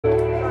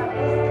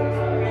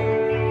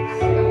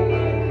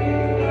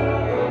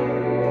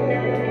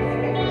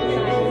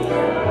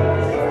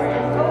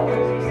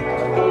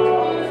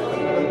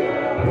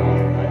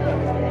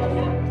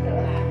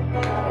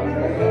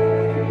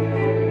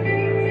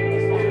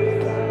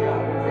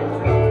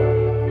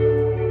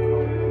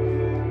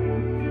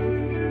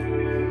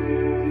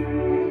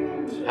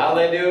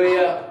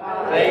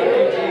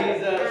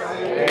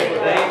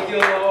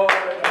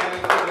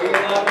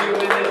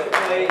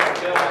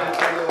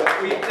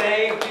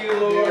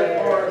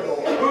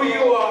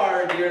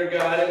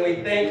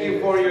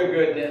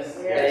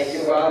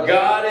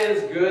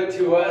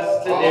to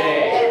us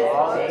today.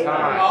 All the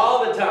time.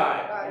 All the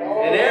time.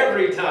 And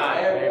every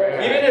time.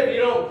 Amen. Even if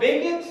you don't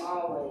think it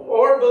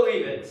or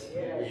believe it,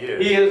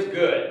 He is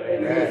good.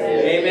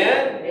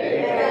 Amen?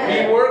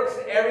 Amen. He works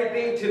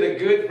everything to the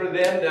good for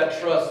them that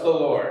trust the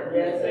Lord.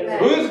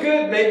 Who's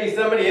good? Maybe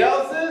somebody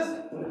else's,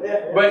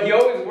 but He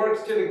always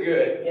works to the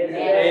good.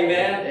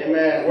 Amen?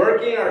 Amen.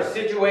 Working our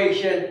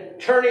situation,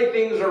 turning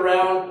things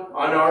around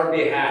on our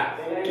behalf.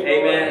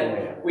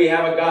 Amen. We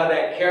have a God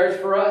that cares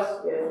for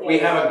us. We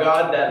have a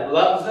God that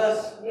loves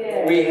us.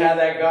 We have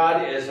that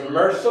God is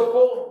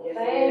merciful.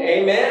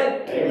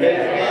 Amen. His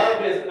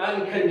love is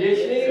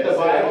unconditional. The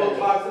Bible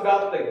talks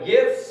about the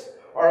gifts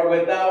are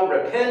without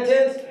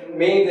repentance.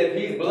 Means if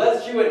He's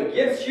blessed you and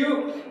gifts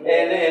you,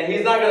 and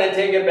He's not going to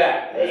take it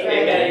back.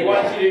 Amen. He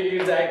wants you to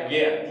use that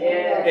gift.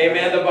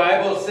 Amen. The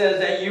Bible says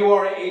that you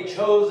are a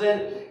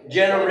chosen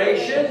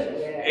generation,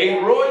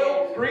 a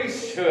royal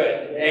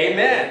priesthood.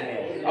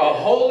 Amen. A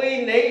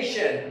holy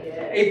nation.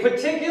 A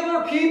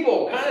particular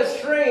people. Kind of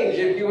strange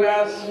if you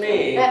ask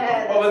me.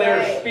 Over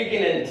there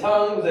speaking in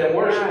tongues and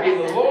worshiping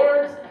the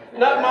Lord.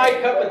 Not my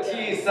cup of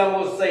tea, some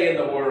will say in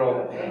the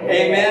world.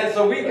 Amen.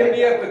 So we can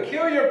be a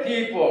peculiar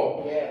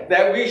people,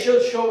 that we shall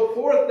show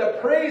forth the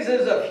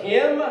praises of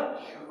Him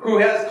who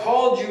has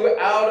called you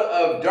out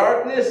of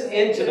darkness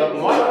into the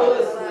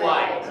marvelous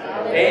light.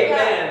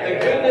 Amen. The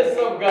goodness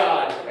of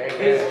God.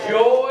 His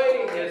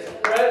joy, His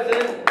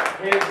presence,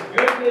 His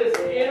goodness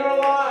in our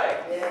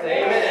lives.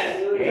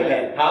 Amen.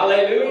 Amen.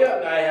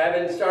 Hallelujah. I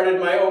haven't started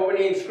my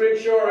opening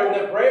scripture or in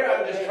the prayer.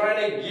 I'm just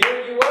trying to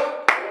gear you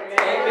up.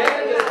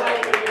 Amen. Just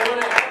like when you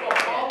want to have a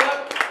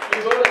potluck,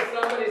 you go to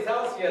somebody's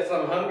house. Yes,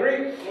 I'm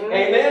hungry.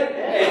 Amen.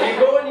 And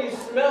you go and you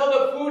smell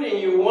the food and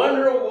you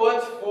wonder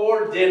what's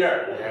for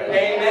dinner.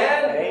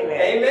 Amen.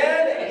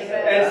 Amen.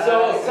 And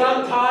so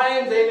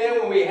sometimes,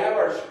 amen, when we have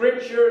our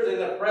scriptures in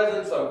the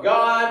presence of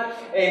God,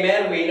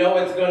 amen, we know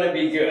it's going to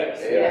be good.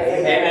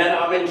 Amen.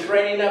 I'm in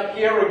training up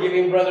here. We're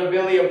giving Brother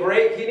Billy a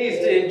break. He needs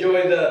to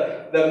enjoy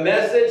the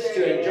message,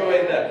 to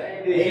enjoy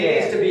he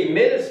needs to be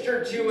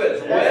ministered to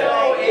as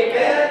well.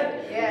 Amen.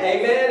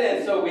 Amen.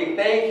 And so we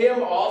thank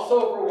him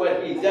also for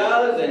what he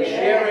does and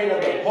sharing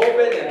of the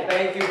pulpit. And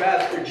thank you,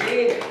 Pastor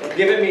Gene,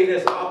 giving me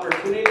this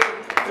opportunity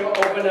to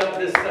open up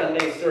this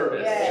Sunday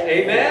service.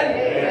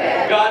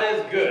 Amen. God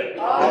is good.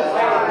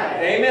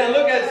 Amen.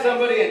 Look at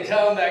somebody and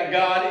tell them that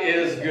God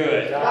is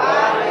good.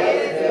 God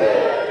is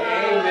good.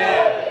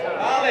 Amen.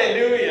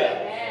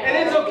 Hallelujah.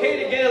 And it's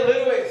okay to get a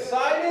little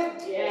excited.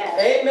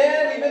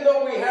 Amen. Even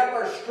though we have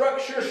our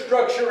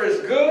structure is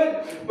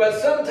good,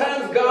 but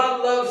sometimes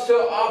God loves to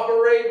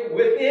operate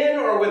within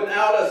or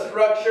without a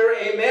structure.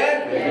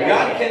 Amen.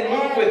 God can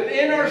move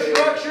within our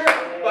structure,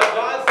 but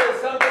God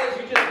says sometimes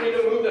you just need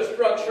to move the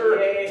structure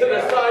to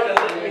the side and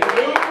let me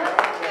move.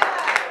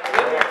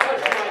 Let me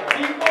touch my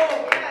people.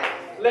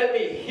 Let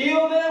me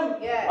heal them.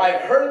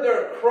 I've heard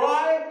their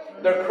cry.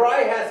 Their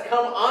cry has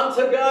come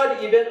unto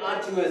God, even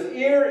unto His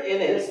ear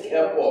in His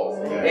temple.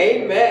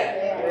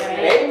 Amen.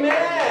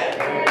 Amen.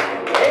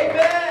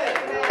 Amen.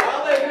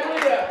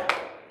 Hallelujah.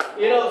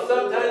 You know,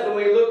 sometimes when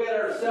we look at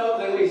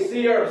ourselves and we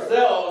see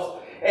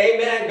ourselves,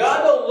 amen,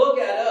 God don't look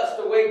at us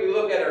the way we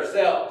look at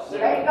ourselves.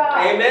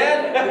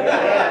 Amen.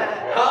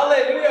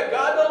 Hallelujah.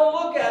 God don't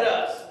look at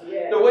us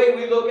the way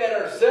we look at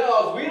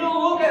ourselves. We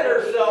don't look at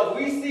ourselves.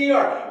 We see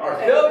our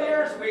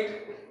failures.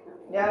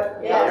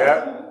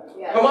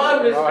 Come on,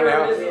 Mr.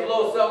 and Mrs.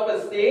 Low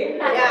Self-Esteem.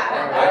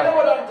 I know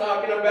what I'm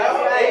talking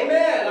about.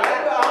 Amen.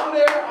 I'm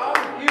there.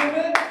 I'm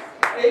human.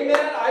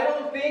 Amen. I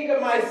don't think of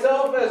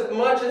myself as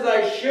much as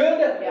I should.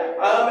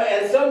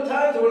 And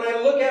sometimes when I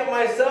look at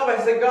myself,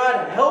 I say,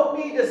 God, help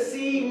me to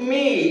see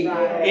me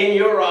in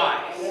your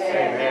eyes.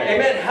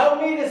 Amen.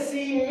 Help me to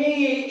see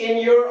me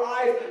in your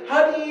eyes.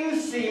 How do you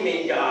see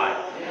me,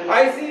 God?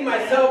 I see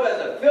myself as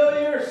a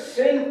failure,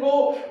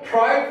 sinful,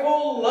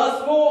 prideful,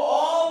 lustful,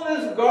 all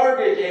this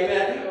garbage,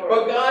 amen.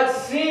 But God,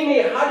 see me.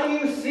 How do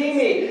you see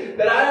me?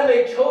 That I am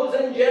a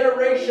chosen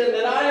generation,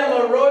 that I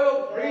am a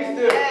royal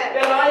priesthood,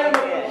 that I am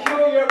a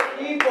peculiar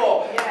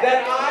people,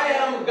 that I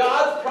am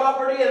God's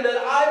property, and that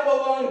I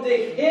belong to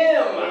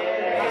Him.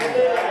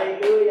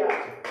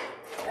 Hallelujah.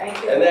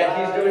 And that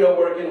He's doing a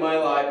work in my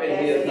life, and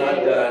He is not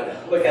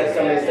done. Look at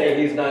somebody say,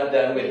 He's not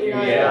done with you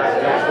yet.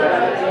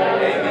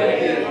 Amen.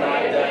 He is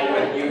not done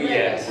with you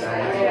yet.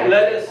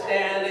 Let us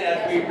stand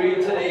as we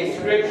read today's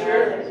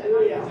scripture.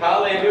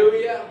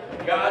 Hallelujah.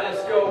 God is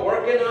still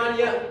working on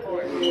you.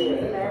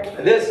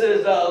 This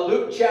is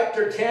Luke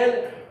chapter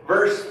 10,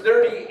 verse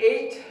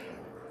 38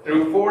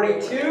 through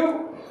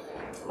 42.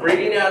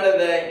 Reading out of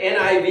the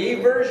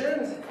NIV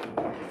versions.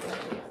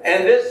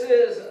 And this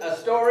is a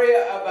story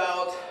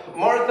about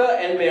Martha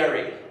and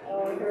Mary,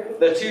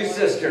 the two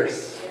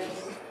sisters.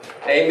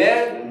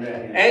 Amen.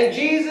 And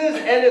Jesus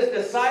and His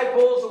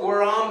disciples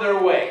were on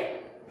their way.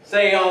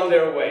 Say, on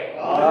their way.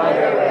 On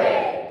their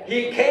way.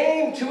 He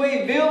came to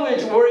a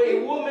village where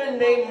a woman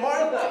named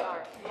Martha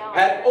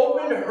had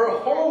opened her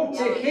home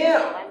to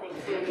Him.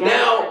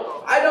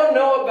 Now, I don't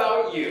know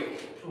about you,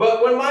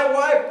 But when my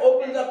wife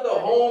opens up the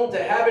home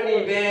to have an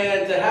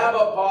event, to have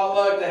a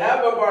potluck, to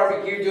have a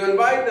barbecue, to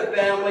invite the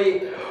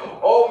family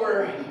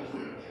over,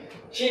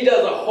 she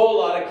does a whole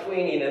lot of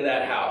cleaning in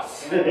that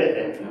house.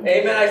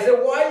 Amen. I said,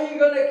 why are you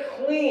going to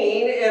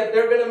clean if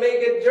they're going to make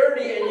it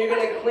dirty and you're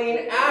going to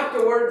clean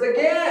afterwards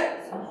again?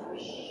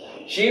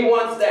 She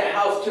wants the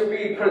house to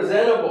be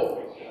presentable.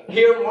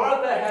 Here,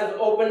 Martha has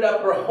opened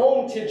up her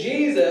home to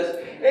Jesus,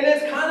 and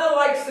it's kind of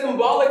like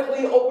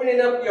symbolically opening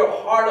up your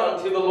heart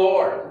unto the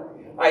Lord.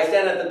 I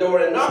stand at the door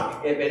and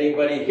knock. If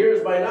anybody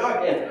hears my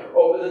knock and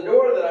open the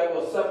door, that I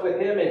will sup with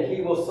him and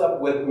he will sup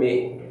with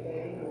me.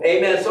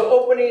 Amen.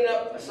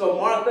 So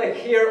Martha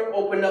here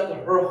opened up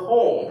her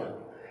home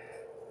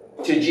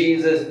to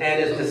Jesus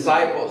and his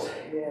disciples.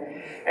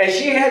 And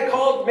she had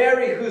called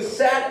Mary, who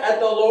sat at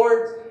the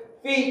Lord's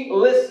feet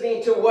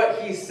listening to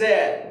what he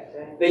said.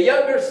 The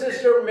younger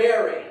sister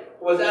Mary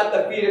was at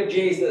the feet of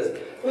Jesus,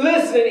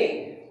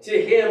 listening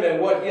to him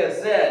and what he had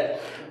said.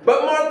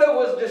 But Martha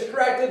was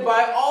distracted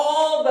by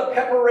all the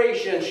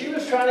preparation. She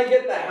was trying to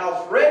get the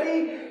house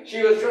ready.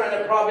 She was trying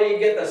to probably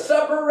get the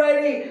supper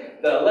ready,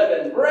 the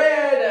leavened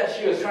bread.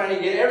 She was trying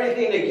to get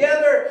everything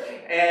together.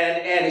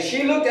 And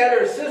she looked at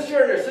her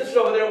sister, and her sister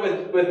over there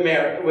with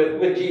Mary,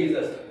 with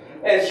Jesus.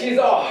 And she's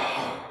all...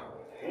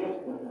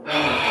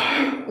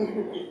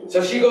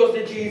 So she goes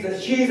to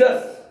Jesus.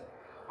 Jesus,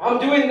 I'm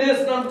doing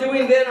this and I'm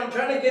doing that. I'm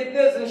trying to get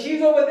this. And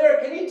she's over there.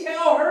 Can you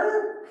tell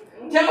her?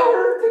 Tell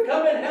her to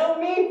come and help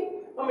me?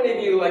 How many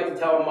of you like to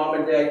tell mom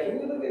and dad, can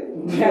you look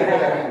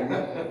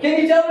at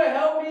Can you tell her to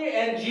help me?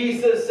 And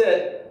Jesus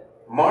said,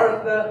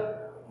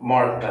 Martha,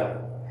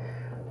 Martha,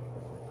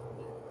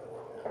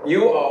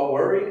 you are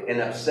worried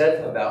and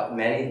upset about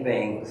many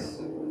things,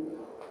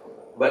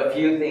 but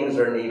few things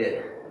are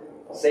needed.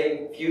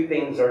 Say, few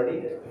things are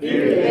needed.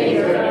 Few things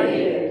are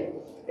needed.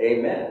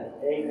 Amen.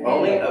 Amen.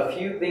 Only a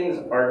few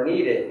things are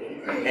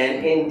needed,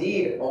 and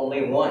indeed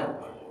only one.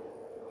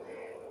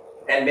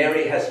 And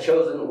Mary has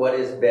chosen what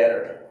is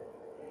better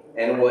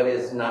and what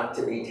is not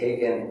to be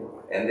taken,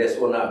 and this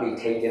will not be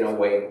taken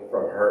away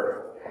from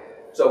her.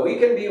 So we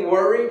can be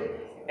worried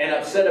and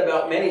upset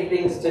about many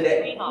things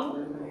today.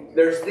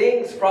 There's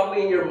things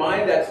probably in your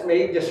mind that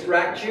may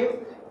distract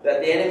you,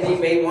 that the enemy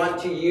may want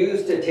to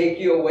use to take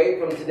you away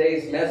from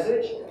today's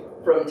message,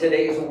 from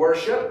today's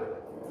worship.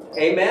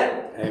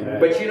 Amen? Amen.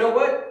 But you know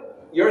what?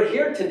 You're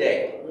here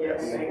today.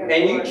 Yes.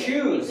 And you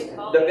choose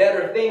the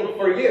better thing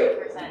for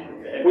you.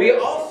 We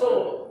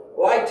also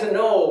like to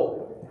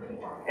know,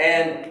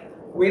 and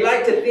we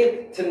like to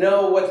think to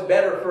know what's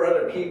better for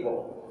other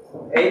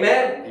people.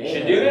 Amen? You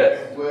should do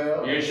this.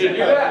 Well, You should do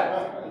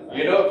that.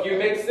 You know, if you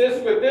mix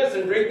this with this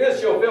and drink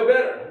this, you'll feel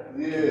better.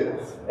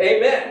 yes.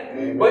 Amen.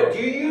 Amen. But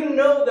do you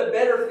know the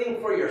better thing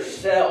for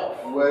yourself?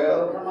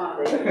 Well, Come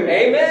on.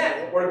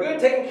 Amen. We're good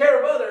taking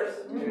care of others.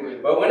 yes.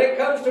 But when it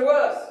comes to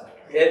us,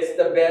 it's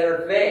the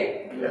better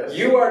thing. Yes.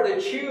 You are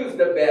to choose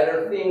the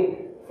better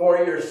thing for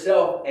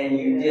yourself, and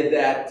you did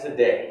that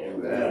today.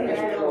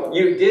 Amen.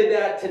 You did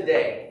that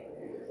today.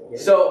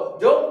 So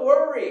don't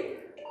worry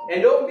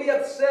and don't be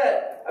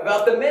upset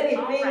about the many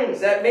things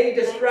that may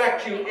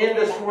distract you in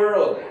this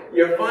world.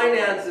 Your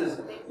finances,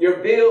 your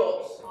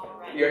bills,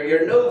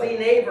 your nosy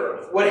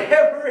neighbor,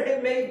 whatever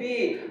it may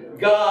be,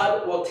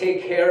 God will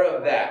take care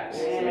of that.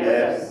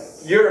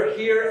 Yes. You're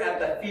here at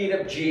the feet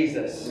of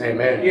Jesus.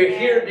 Amen. You're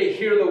here to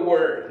hear the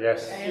word.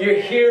 Yes. You're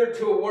here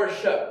to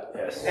worship.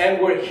 Yes.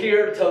 And we're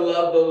here to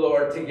love the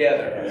Lord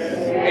together.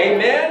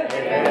 Amen?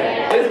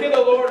 Amen. Let's give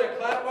the Lord a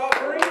clap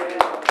offering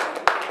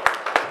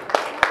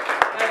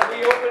as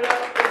we open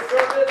up the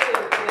service in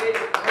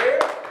today's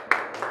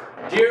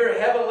prayer. Dear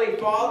Heavenly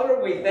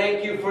Father, we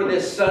thank you for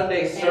this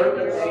Sunday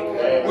service.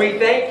 We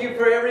thank you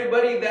for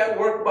everybody that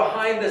worked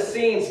behind the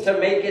scenes to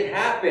make it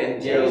happen,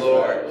 dear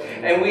Lord.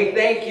 And we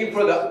thank you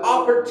for the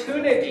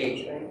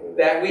opportunity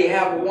that we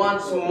have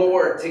once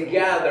more to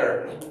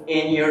gather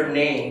in your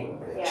name,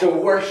 to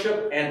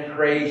worship and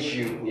praise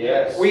you.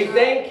 Yes. We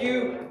thank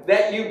you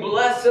that you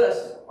bless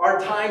us our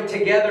time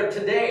together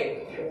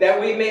today, that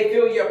we may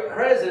feel your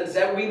presence,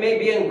 that we may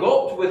be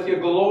engulfed with your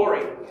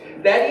glory,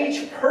 that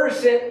each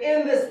person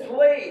in this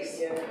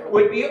place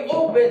would be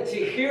open to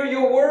hear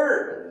your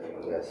word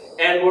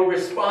and will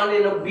respond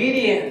in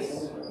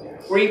obedience.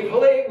 We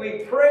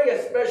pray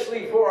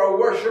especially for our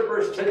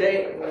worshipers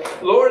today,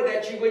 Lord,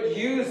 that you would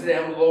use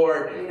them,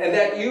 Lord, and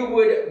that you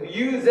would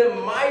use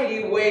them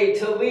mighty way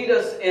to lead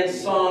us in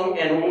song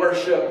and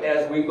worship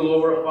as we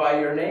glorify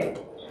your name.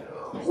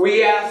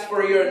 We ask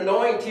for your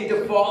anointing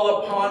to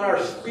fall upon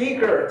our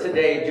speaker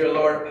today, dear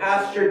Lord,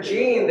 Pastor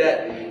Jean,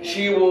 that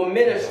she will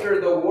minister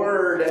the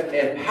word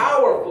and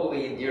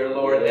powerfully, dear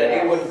Lord,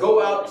 that it would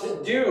go out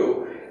to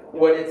do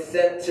what it's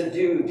sent to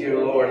do,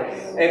 dear Lord.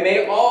 And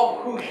may all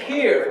who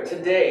hear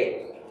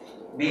today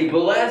be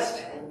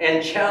blessed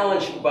and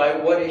challenged by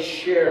what is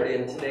shared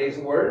in today's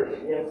word.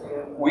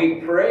 We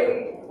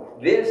pray,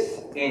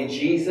 this in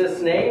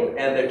Jesus' name,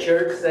 and the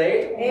church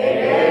say,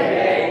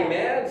 Amen.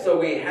 Amen. So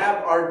we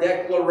have our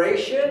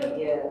declaration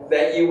Yes.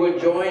 that you would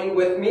join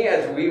with me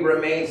as we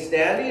remain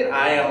standing.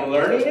 I am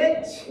learning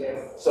it.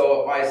 Yes.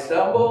 So if I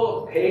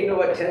stumble, pay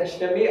no attention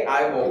to me,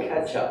 I will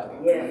catch up.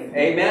 Yes.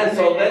 Amen.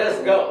 So let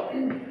us go.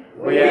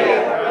 We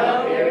have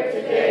come here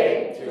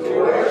today to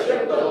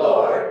worship the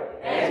Lord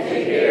and to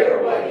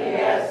hear what He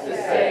has to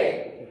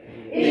say.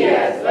 He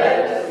has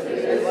led us to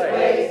this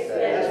place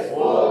that is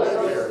full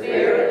of His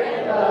Spirit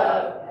and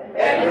love,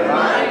 and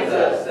reminds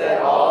us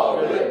that all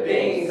good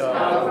things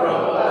come from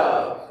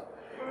above.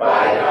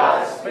 By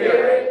God's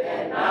Spirit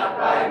and not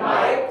by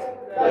might,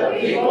 the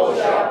people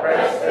shall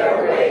press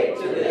their way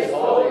to this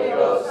Holy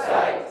Ghost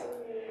site.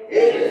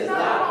 It is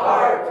not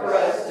hard for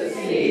us to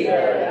see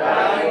that a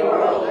dying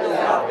world is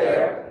out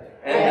there,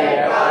 and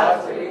that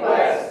God's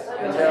request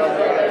until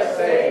there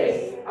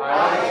says,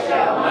 I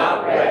shall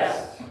not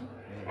rest.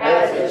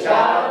 As a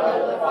child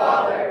of the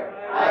Father,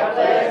 I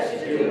pledge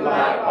to do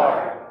my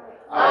part.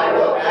 I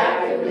will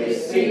actively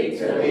seek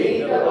to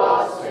lead the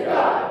lost to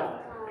God.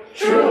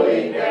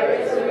 Truly there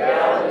is a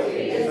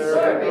reality in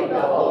serving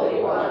the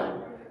Holy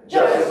One.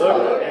 Just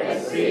look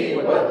and see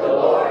what the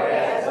Lord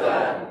has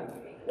done.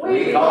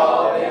 We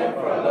call them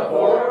from the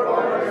four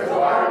corners of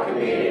our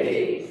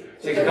community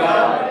to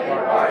come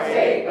and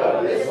partake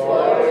of this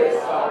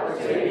glorious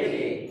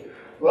opportunity.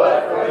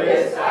 But for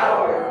this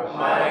hour,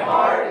 my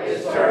heart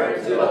is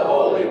turned to the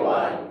Holy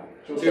One,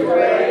 to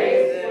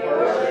praise and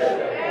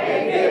worship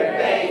and give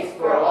thanks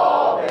for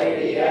all that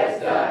He has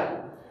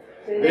done.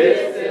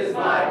 This is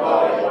my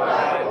Holy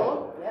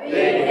Bible,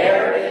 the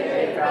inherited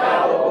and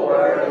infallible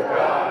Word of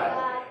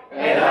God,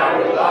 and I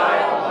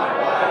rely on my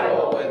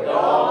Bible with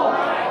all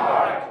my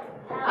heart.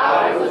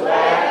 I was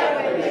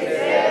glad when they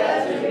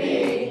said unto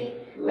me,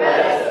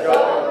 let us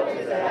go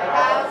to the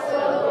house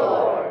of the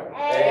Lord.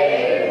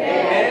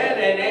 Amen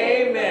and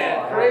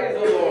amen. Praise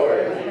the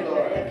Lord.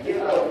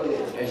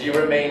 As you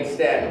remain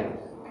standing.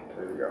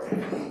 There we go.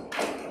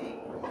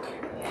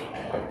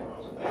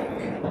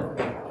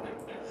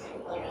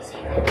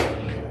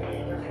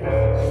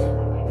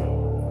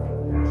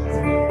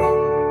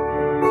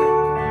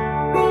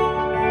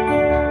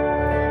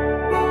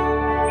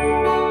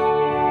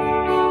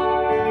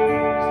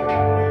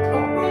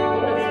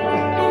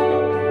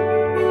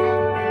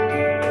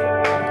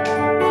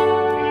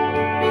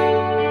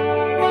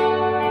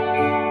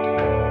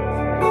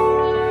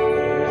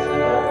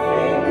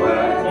 Nothing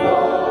worth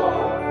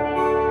more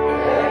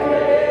than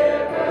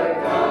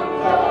ever come.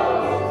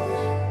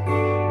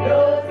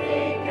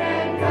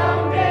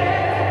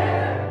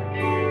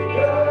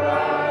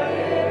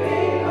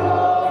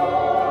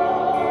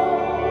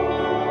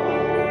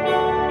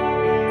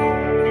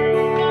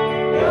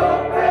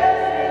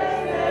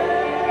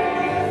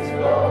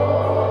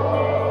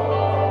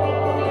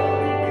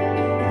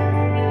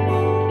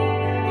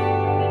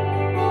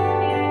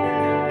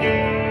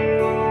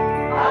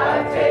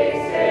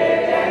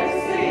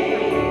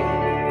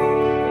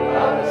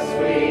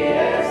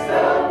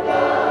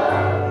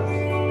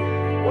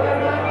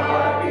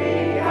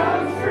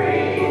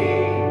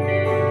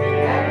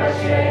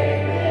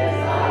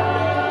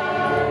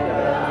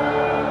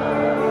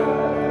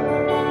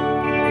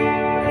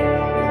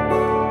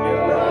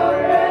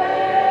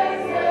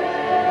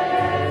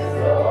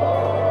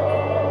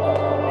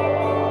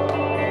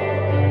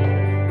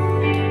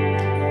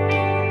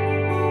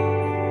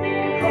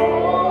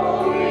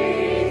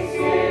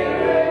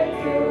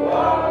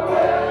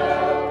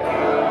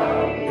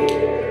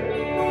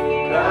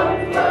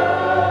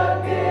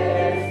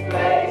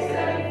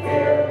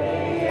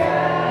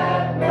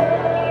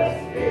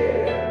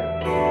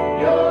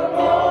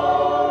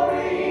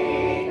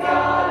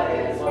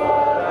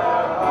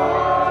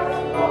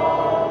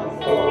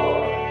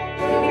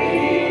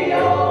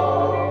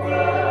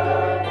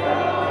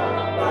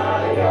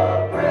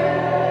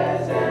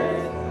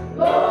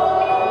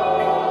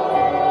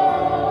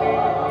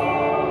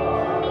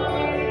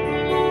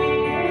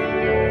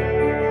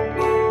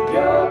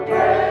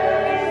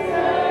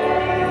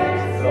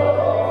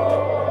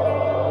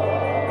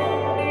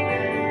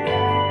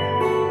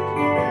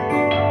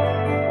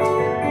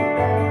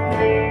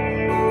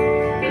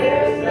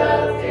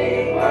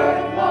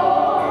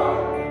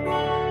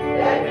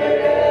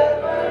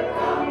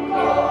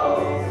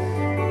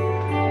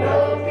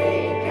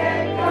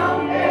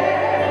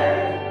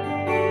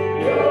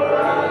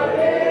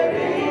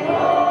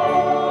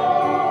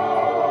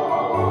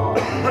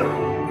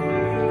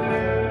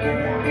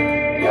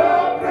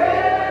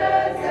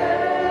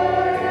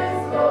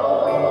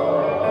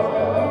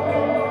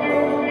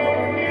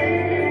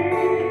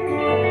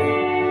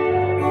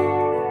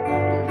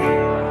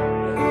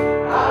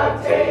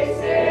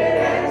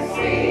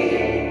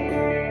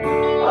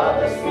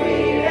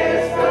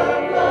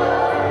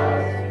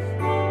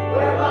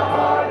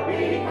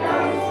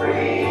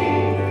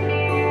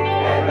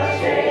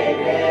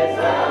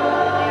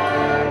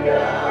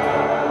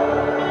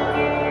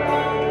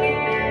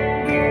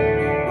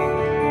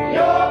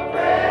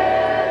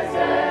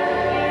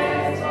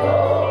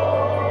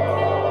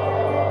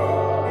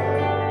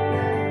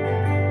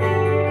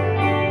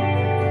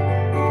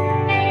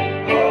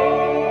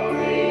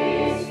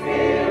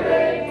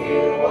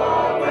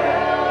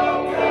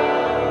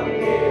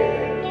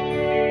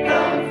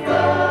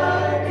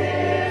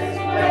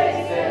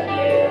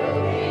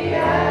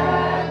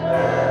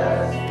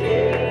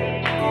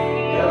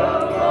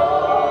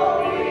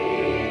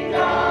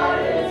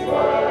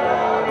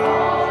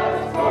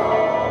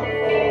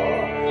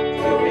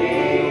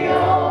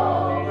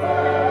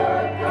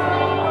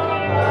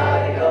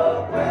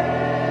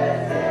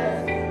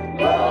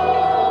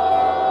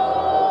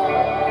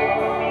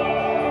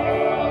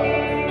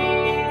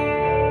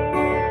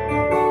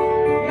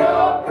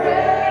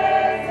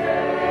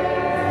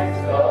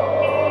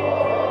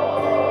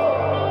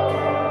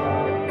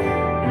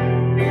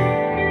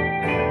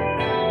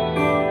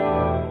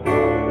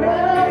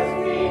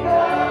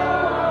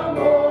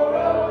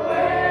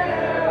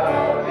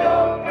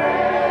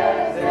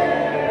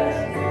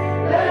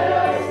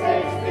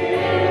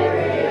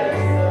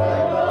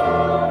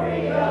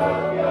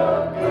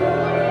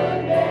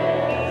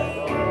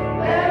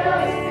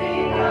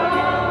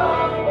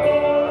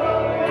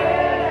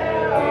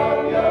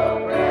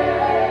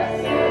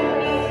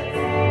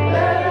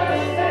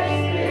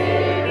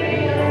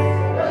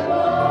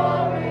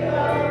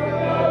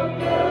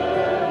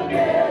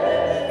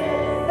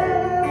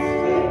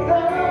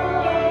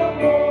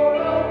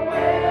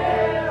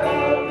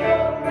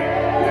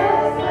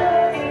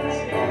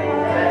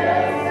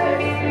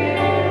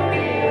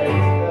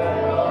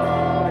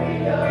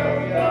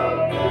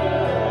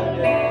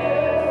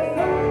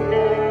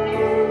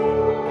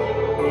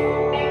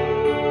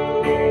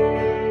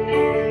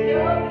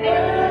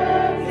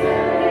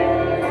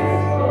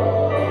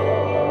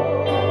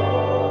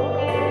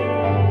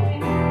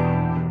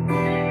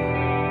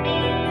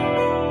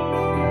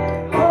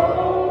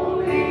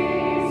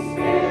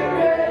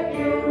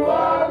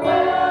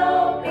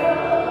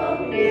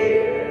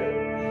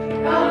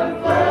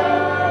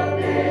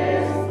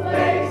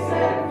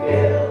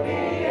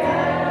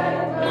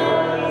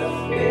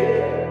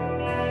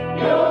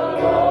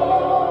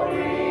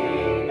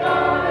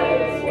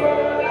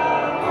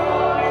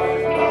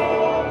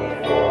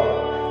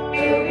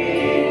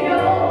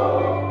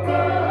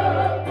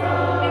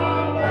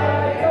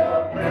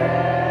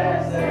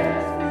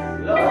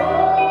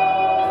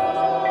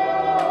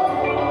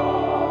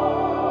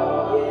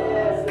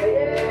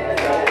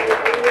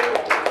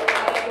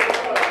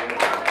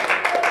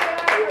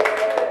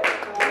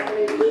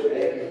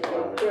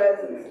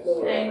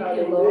 Thank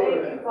you,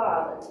 Lord. Thank you,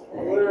 Father.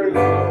 Worthy,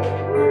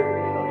 worthy,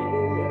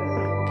 hallelujah.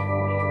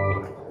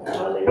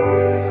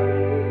 Hallelujah.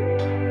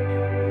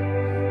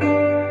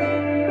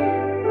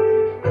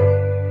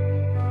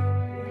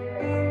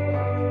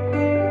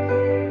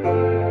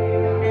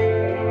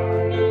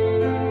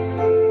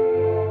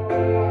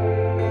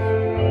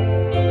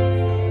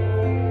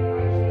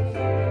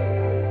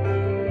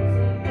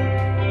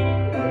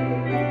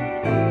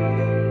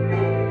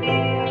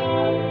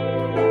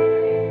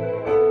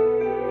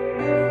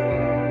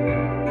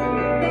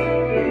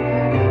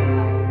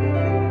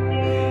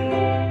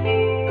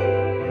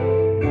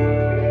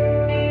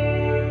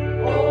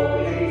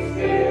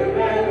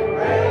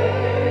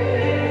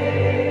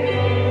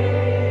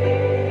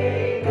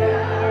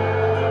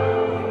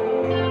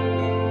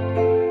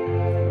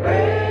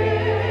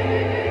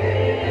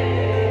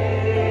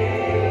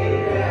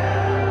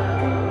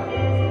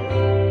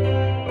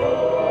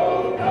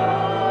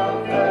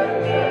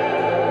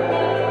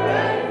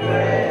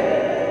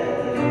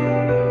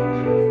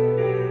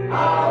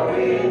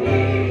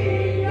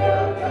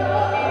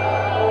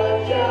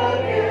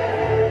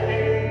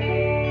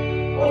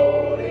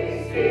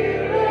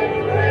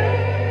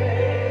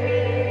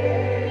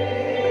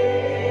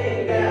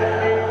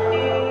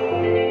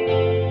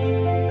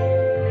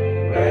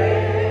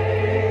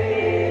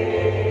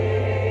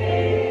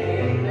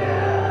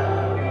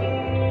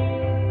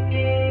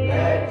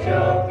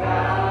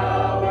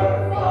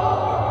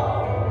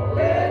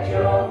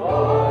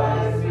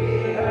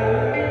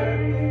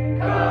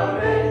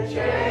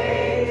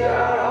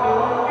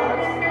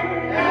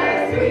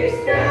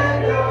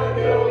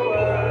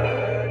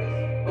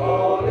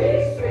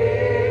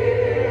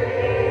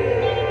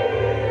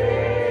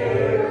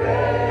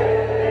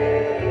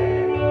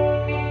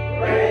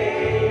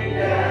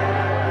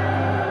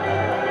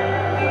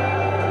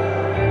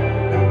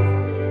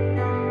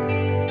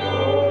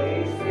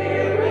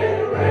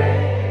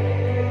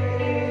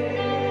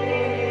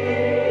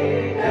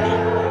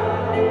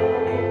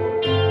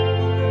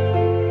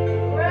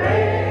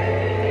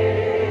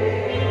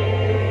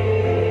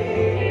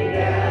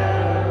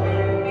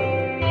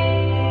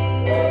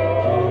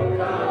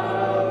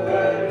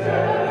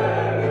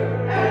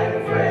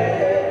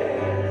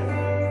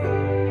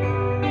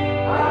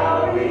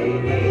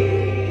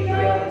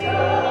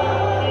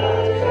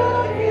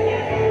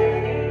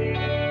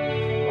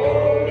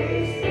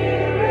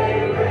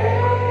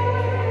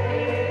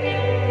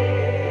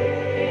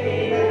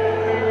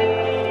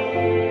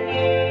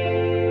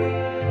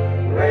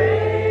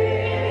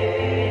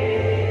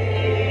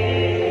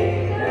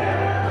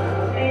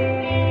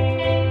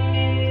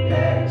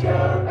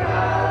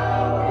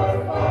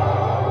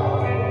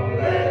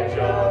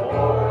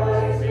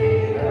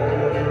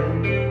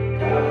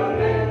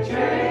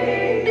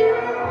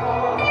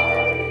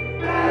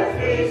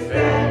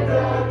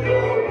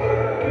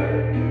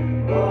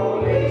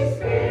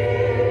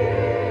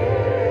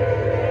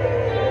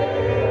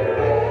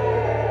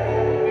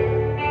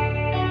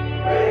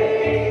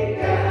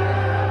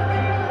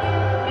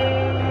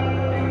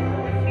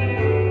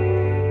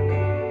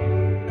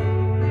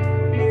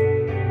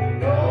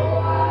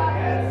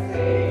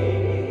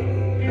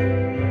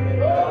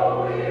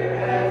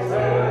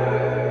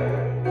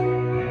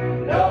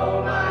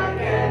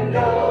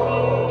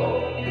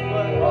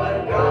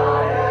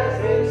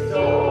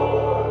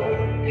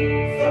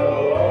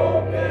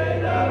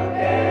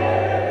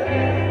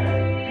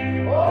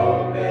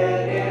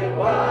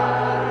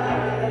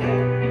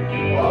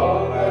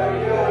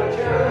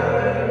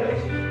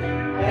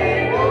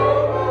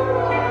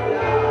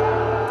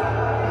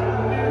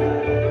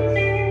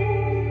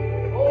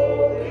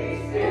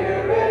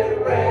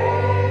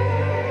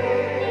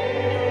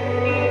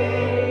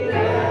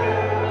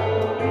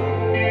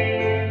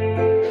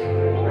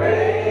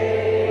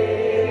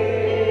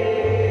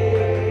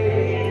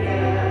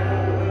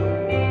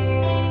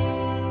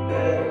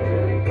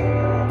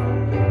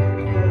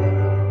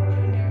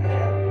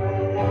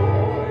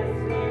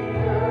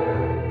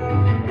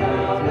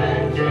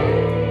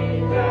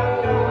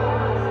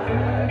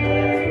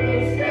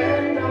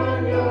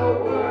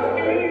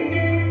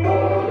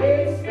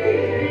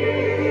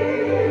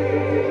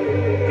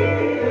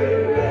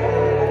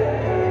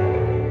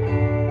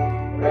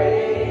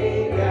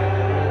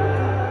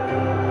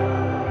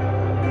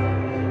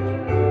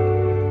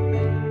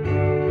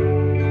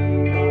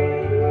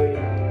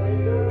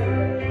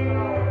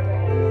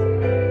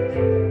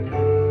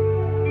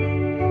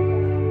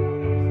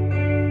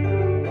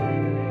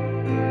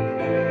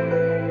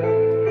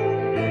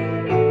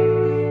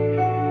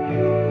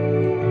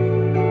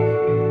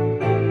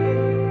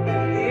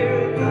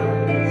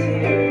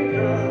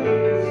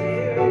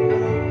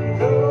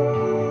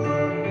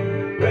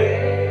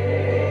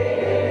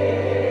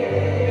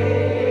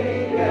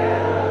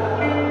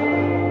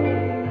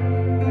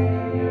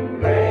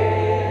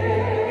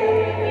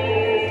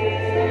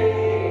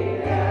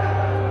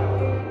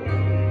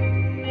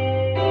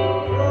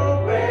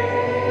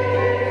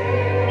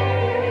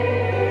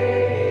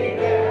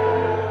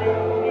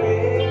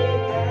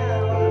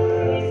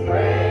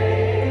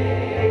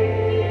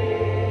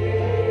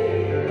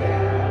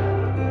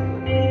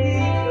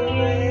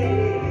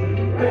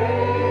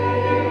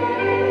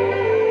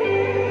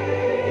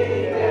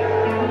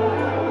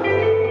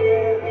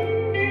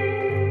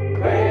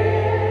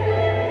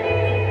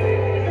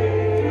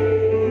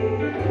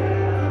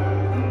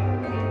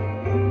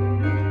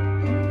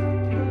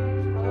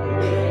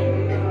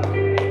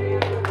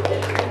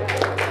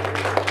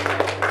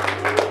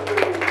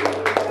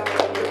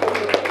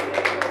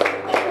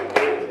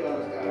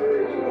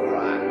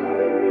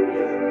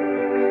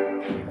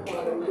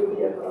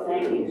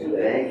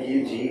 Thank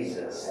you,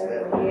 Jesus.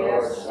 Let the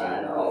Lord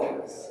shine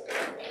always.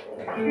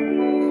 Thank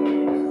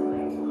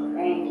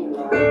you,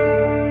 Lord.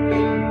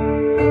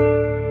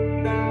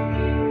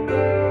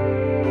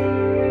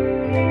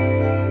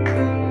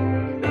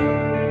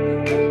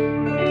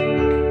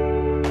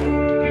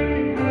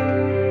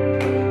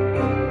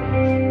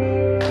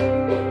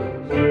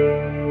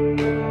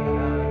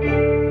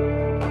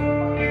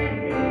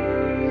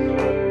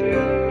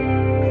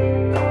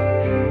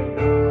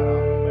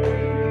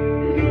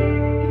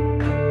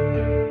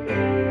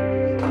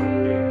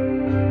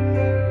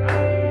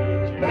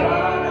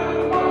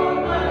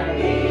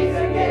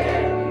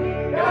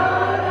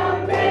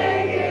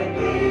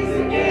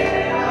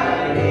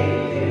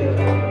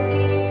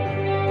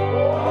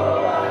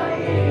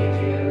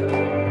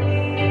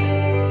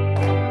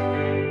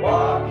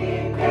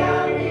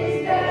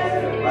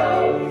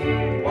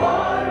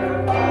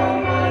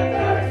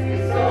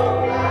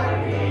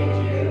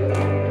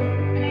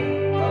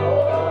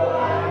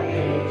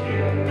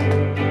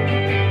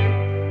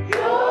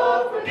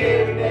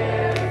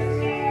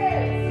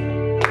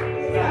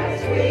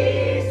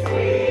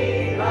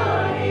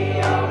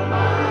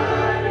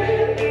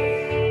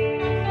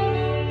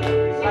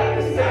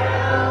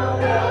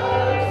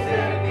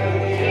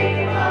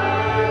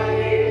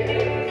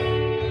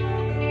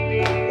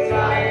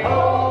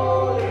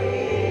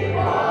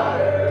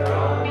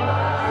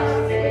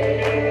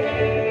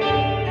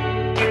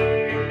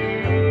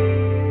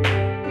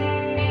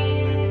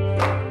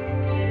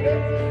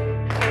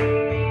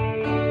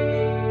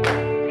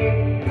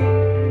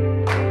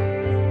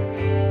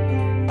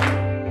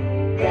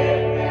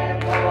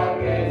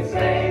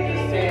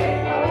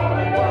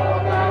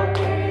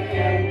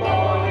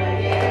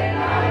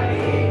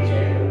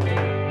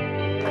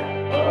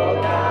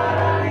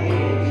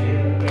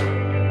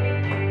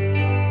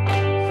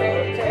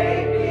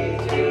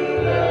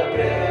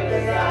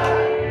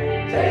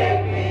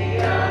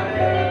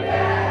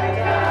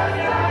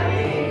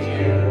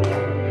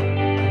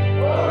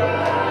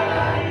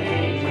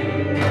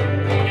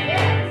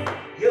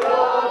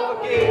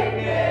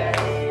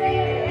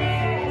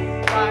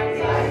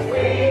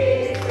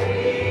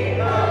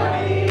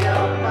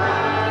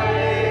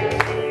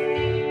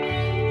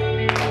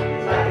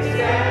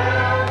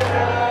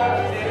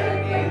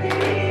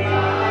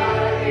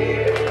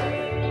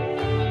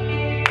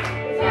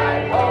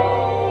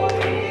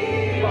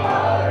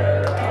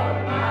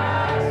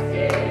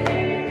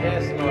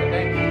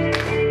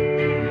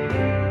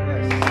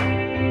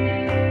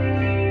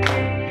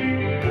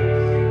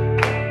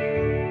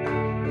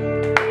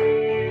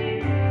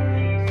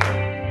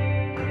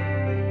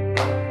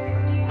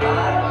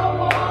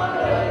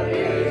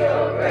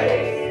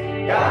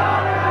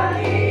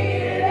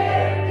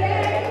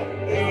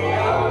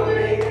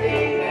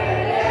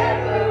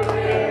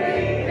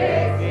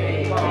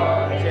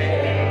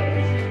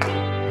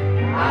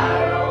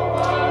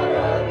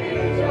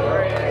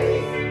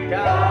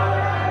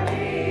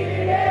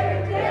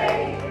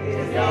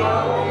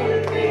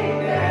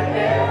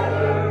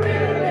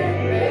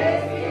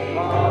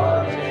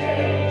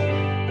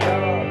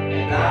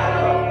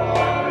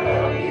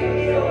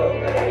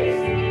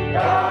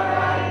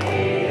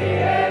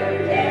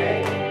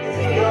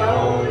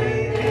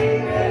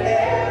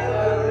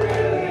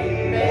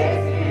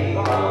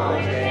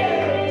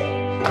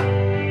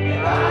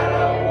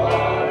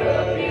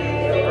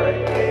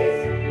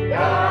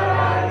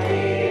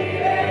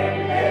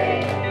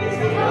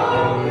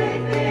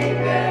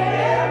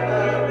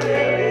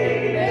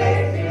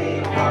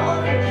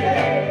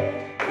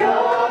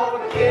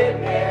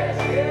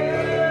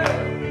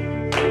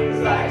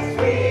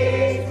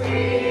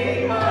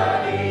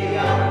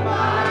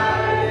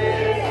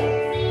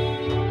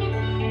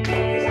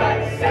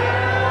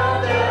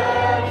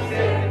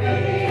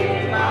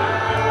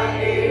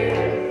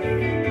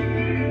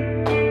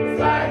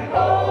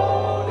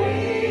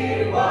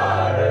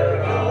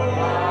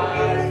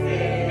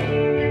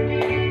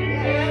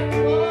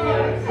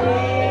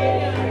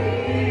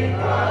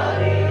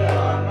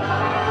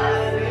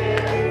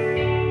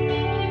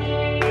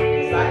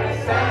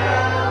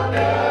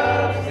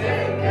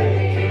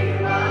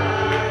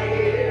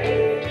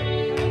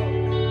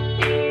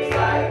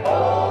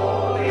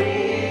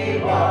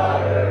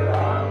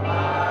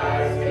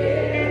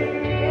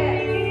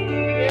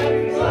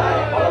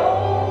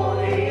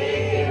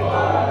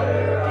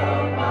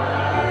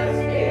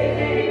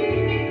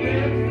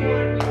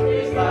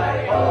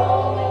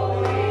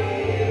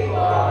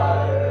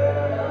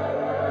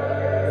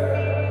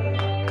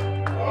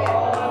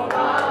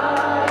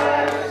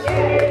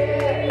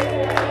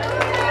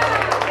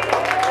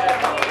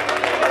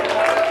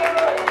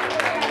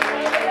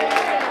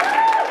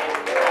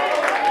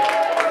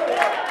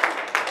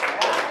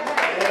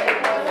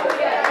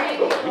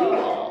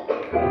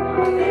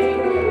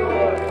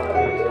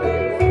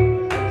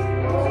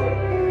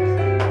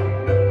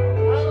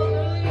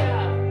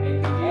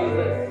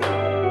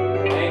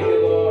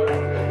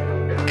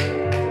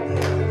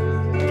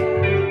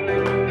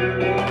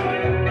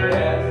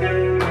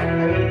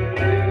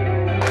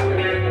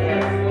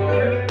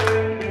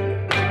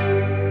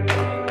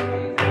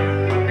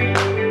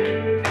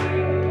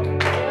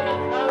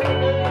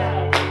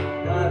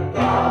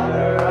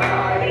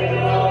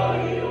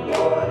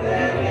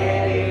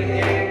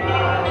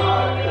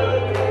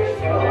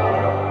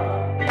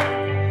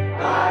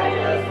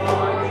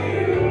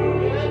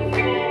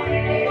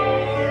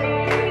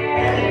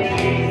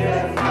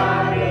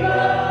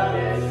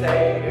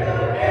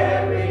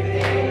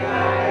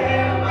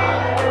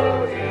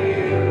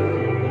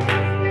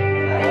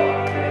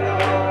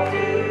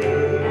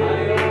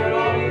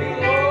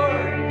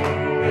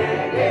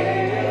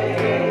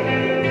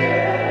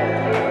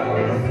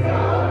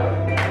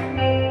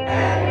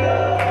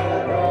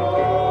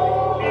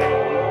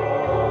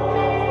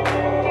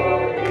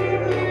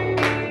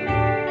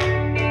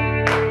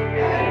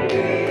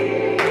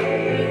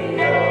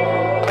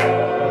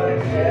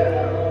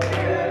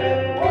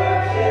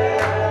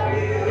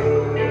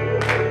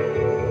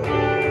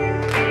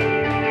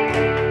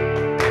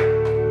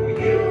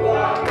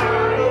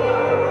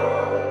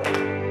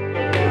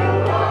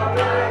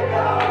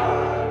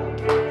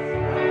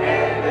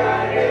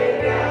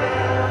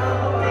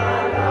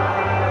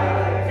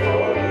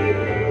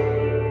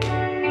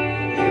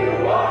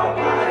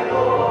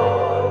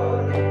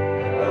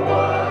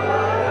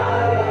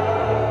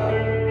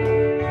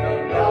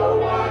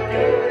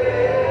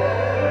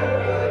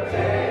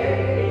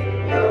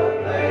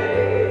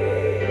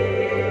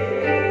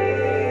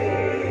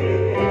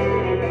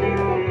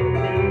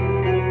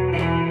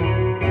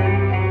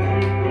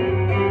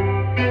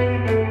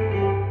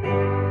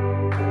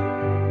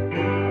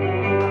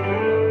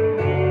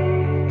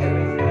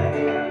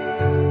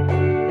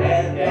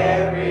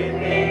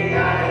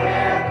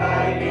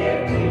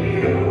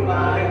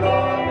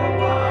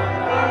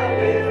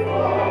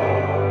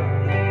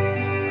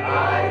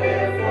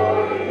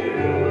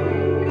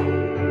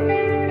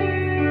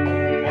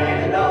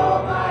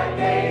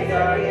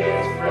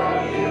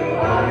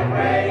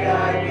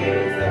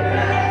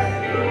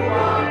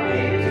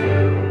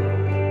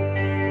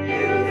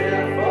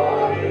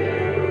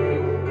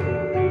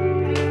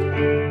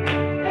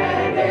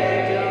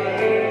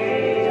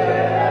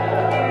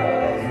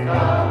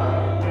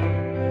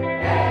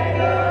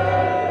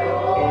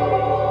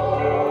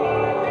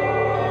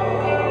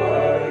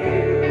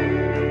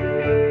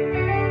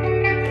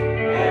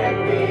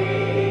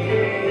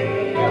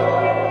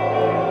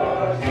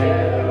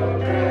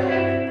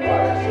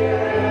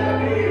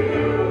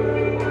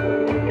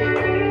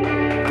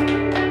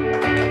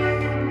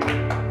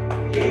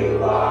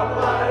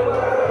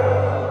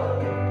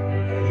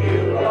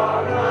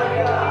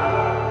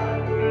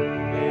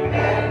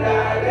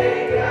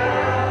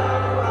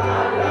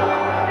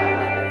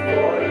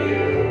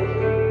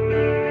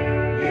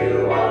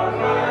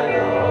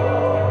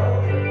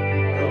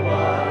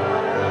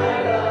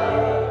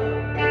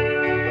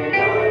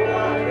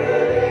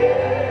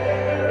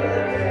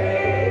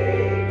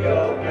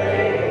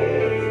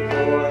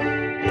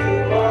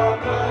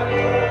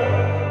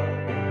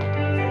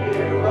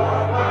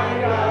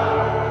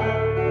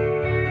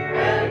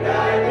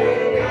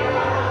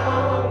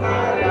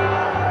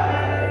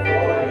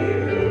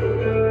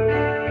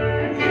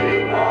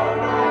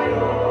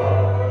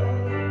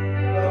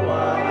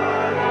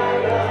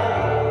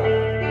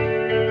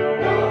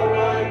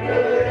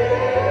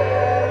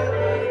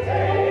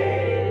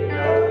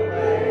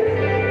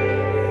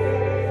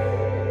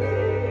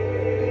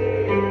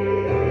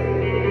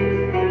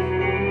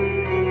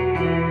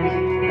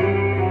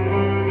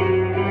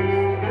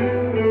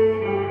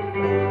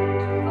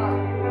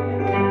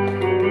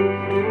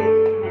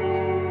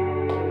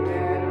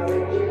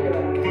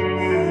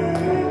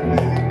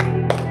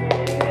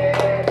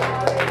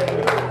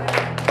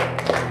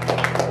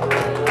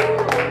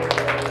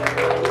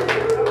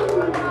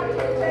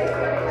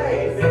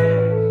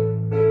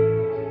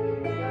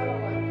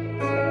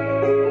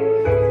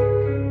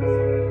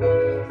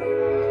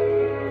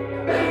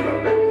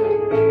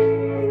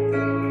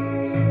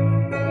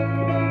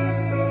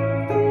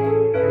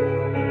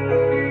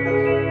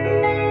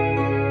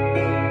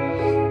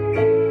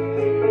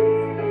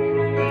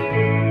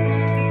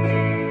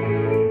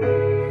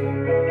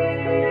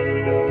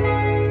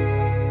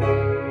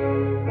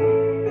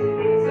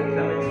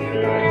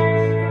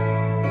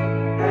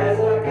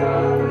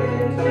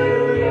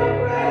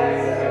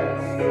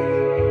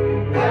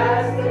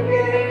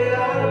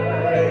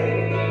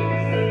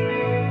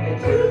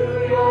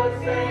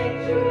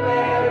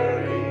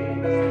 sanctuary,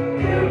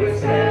 till we're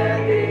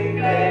standing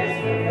face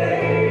to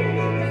face.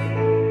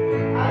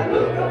 I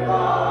look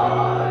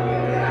upon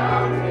your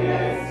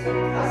countenance,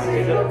 I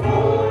see the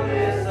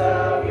fullness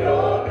of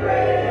your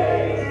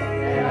grace,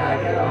 and I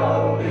can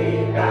only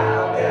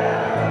bow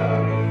down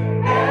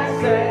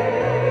and say,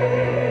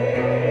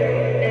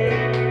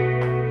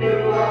 you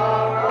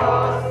are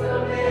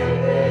awesome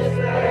in this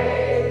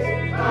place,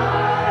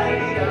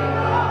 mighty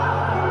God.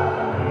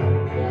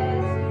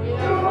 You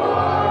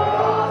are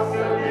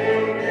awesome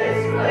in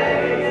this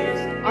place,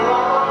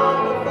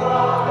 Abba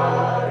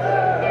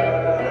Father.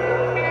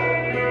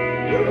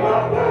 You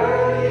are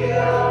worthy of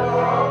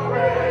all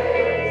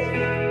praise.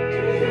 To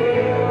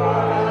you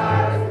our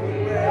lives we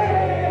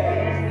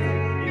raise.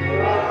 You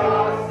are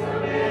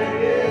awesome in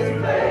this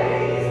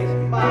place,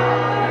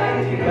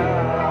 mighty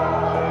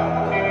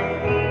God.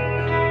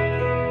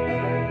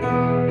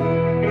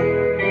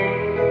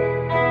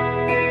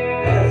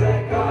 As I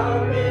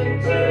come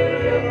into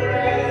your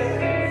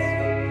presence,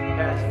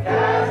 as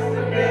cast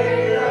the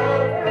veil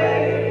of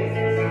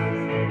praise,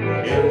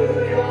 to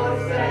your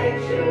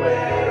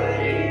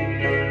sanctuary,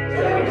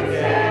 till we're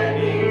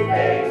standing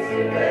face to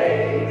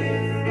face.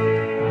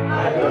 I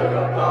look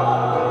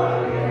upon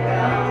your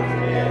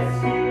countenance,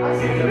 I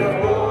see the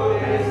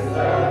fullness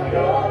of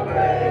your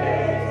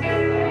grace,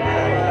 and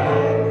I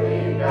only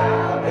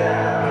bow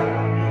down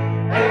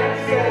and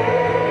say,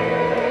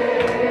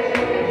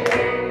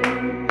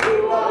 you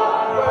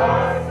are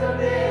awesome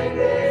in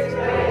this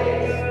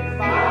place,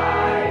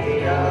 mighty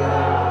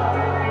God.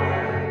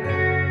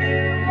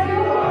 You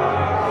are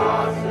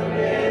awesome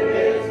in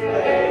this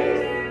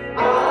place,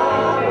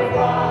 Abba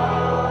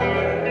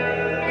Father.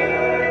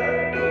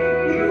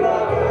 You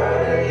are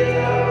worthy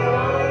of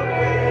all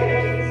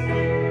praise.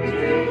 To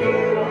you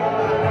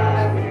our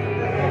lives we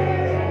raise.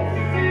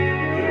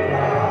 You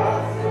are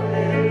awesome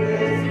in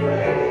this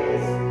place.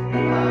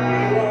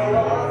 You are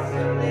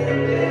awesome in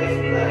this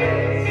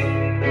place.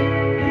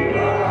 You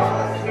are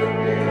awesome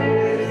in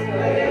this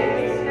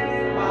place,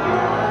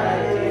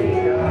 mighty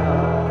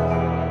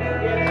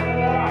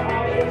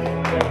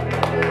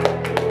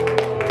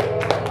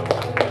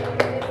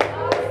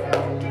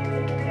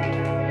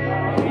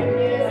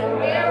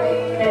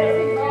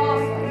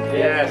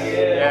Yes,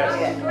 yes.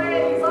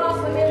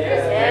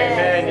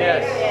 Amen,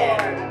 yes.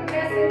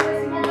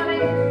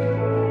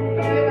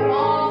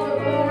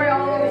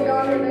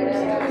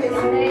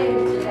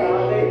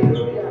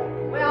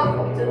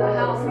 Welcome to the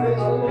house of the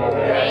Lord.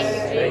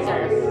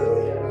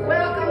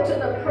 Welcome to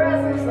the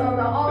presence of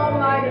the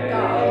Almighty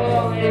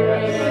God. You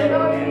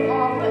know you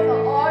are with the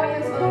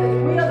audience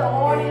we are the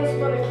audience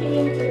for the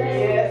King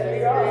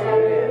today.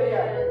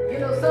 You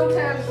know,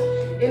 sometimes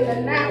in the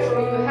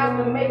natural you have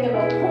to make an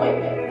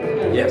appointment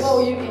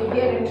before you can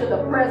get into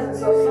the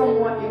presence of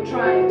someone you're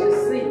trying to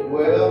see.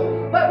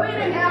 Well, But we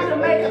didn't have to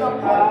make an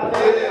appointment.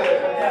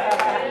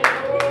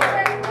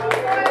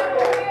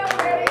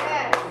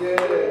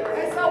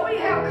 And so we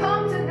have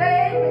come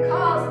today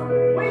because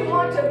we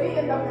want to be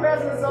in the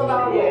presence of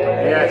our Lord.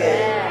 Yes.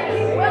 And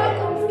He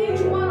welcomes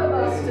each one of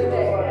us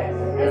today.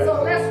 And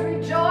so let's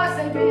rejoice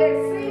and be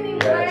exceeding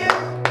glad.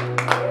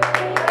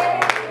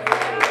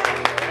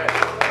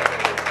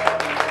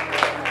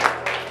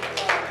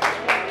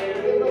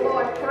 Give the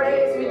Lord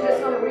praise. We're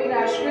just going to read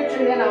our scripture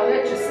and then I'll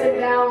let you sit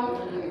down.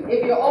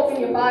 If you open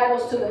your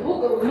Bibles to the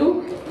book of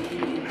Luke,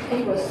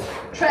 he was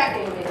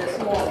tracking me this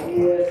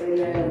morning. Yes,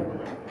 amen.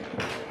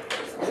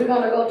 We're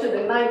going to go to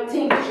the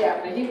 19th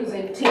chapter. He was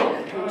in 10.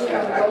 We're going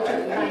to go to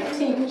the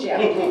 19th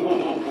chapter.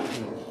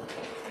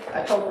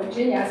 I told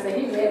Virginia, I said,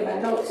 he read my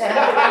notes. That's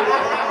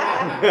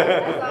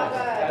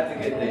a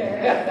good thing.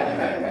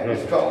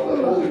 it's called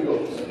the Holy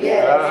Ghost.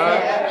 Yes.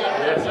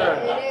 Yes, sir.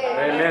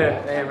 Amen.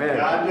 Amen.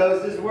 God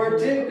knows His word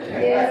too.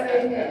 Yes,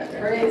 amen.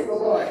 Praise the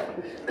Lord.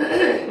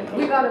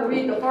 We're going to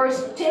read the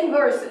first 10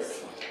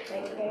 verses.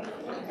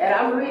 And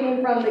I'm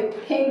reading from the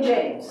King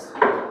James.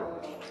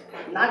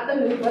 Not the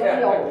new, but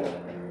the old.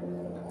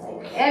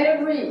 And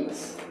it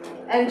reads,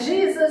 and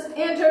Jesus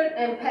entered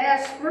and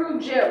passed through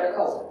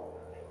Jericho.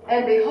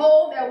 And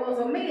behold, there was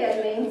a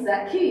man named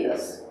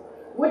Zacchaeus,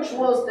 which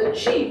was the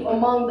chief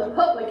among the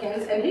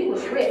publicans, and he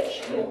was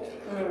rich.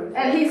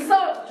 And he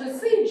sought to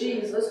see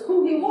Jesus,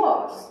 who he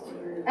was,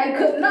 and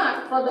could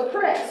not for the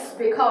press,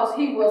 because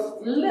he was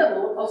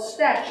little of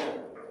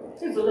stature.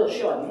 He's a little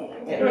short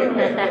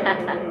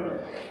man.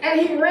 And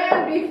he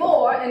ran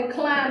before and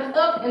climbed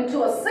up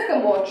into a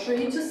sycamore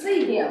tree to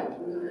see him,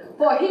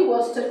 for he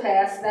was to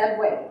pass that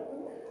way.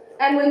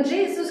 And when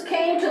Jesus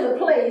came to the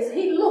place,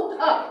 he looked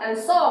up and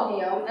saw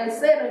him and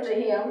said unto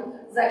him,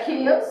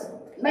 Zacchaeus,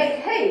 make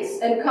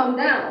haste and come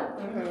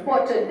down,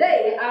 for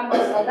today I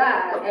must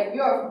abide at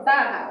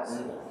thy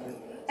house.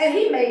 And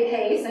he made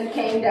haste and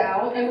came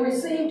down and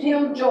received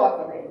him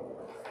joyfully.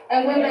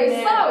 And when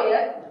they saw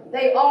it,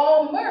 they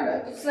all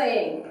murmured,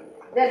 saying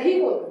that he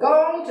was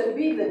gone to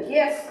be the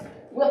guest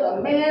with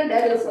a man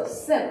that is a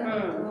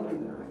sinner.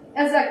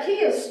 And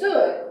Zacchaeus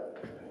stood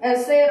and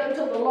said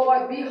unto the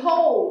Lord,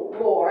 behold,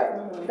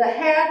 Lord, the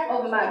half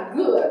of my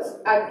goods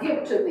I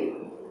give to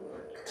thee.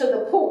 to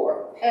the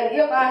poor, and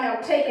if I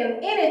have taken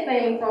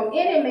anything from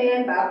any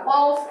man by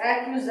false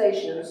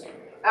accusations,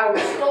 I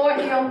restore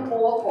him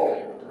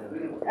fourfold.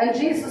 And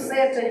Jesus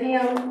said to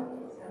him,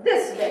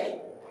 this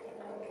day,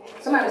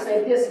 somebody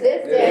say this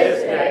day.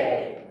 This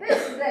day.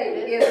 This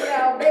day is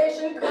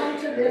salvation come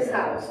to this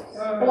house,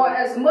 for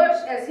as much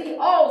as he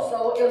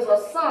also is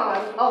a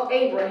son of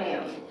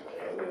Abraham.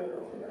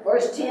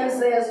 Verse 10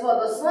 says, for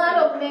the Son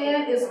of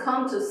Man is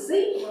come to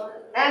seek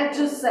and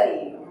to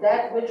save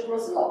that which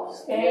was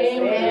lost.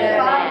 Amen.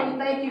 Father, we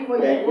thank you for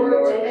your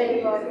word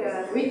today.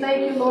 We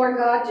thank you, Lord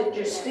God, that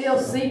you're still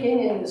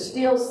seeking and you're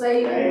still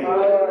saving.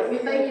 We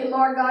thank you,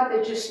 Lord God,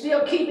 that you're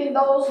still keeping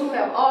those who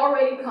have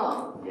already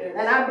come.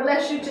 And I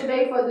bless you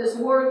today for this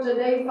word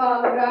today,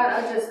 Father God.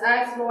 I just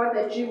ask, Lord,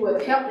 that you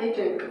would help me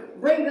to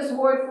bring this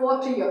word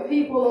forth to your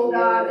people, oh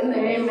God, in the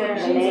name of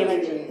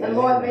Jesus. And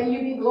Lord, may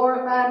you be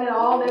glorified in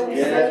all that we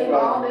say and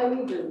all that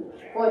we do.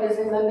 For it is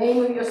in the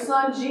name of your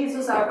Son,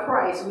 Jesus our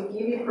Christ, we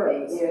give you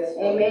praise.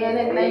 Amen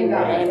and thank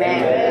God.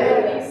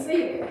 Amen. Be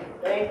seated.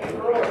 Thank you,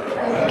 Lord.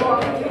 Thank you,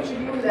 Lord, for each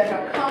of you that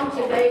have come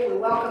today. We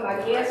welcome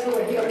our guests who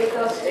are here with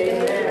us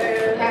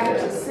today. Happy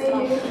to see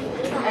you,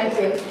 and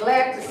we're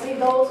glad to see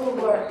those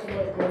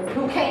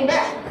who came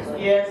back.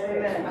 Yes,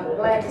 amen. I'm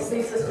glad to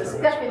see Sister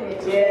Stephanie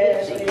today.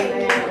 Yes, She came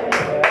in. She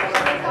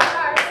come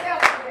by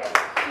herself today.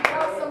 She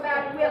brought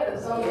somebody with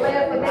us, so I'm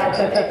glad for that.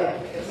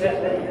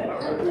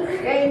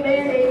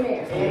 Amen,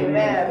 amen.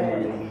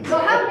 Amen. So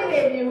how many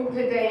of you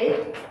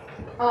today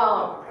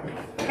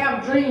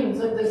have dreams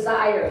or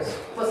desires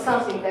for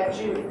something that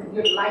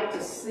you'd like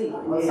to see,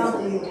 or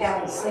something you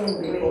haven't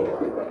seen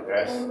before?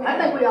 Yes. I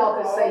think we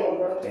all could say it.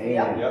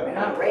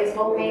 Yep. Raise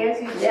both hands,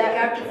 you check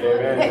out your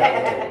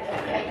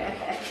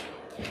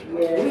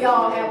foot. We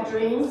all have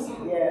dreams.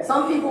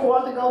 Some people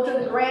want to go to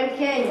the Grand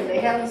Canyon. They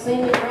haven't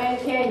seen the Grand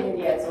Canyon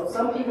yet, so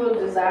some people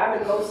desire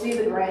to go see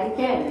the Grand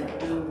Canyon.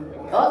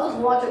 Others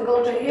want to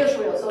go to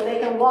Israel so they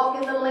can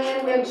walk in the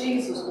land where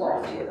Jesus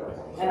walked.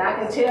 And I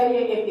can tell you,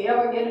 if you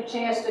ever get a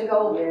chance to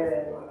go,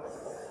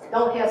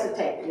 don't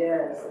hesitate.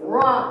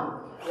 Run.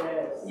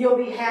 You'll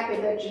be happy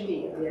that you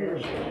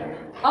did.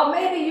 Or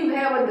maybe you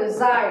have a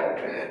desire,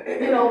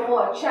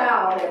 for a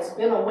child that's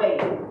been away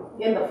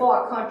in the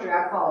far country,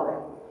 I call it.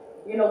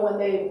 When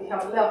they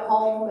have left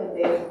home and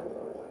they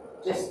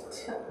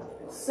just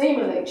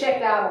seemingly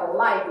checked out of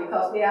life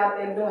because they're out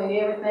there doing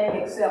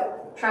everything except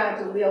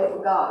trying to live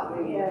for God.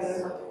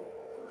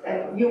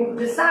 And you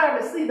desire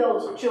to see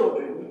those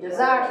children. You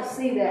desire to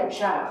see that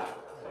child.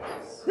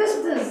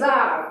 This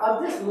desire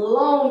or this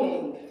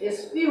longing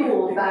is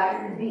fueled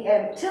by the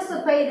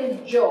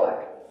anticipated joy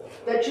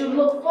that you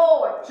look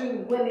forward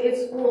to when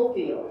it's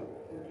fulfilled.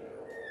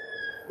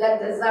 That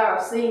desire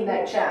of seeing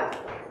that child.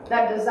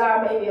 That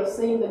desire maybe of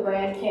seeing the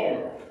Grand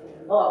Canyon,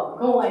 or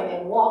going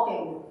and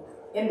walking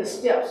in the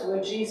steps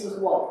where Jesus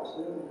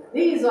walked.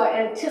 These are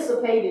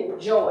anticipated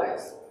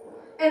joys.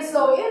 And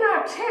so in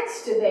our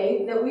text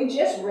today that we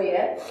just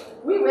read,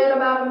 we read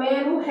about a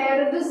man who had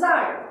a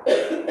desire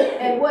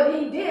and what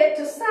he did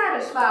to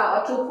satisfy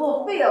or to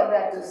fulfill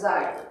that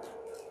desire.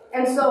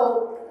 And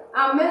so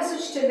our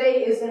message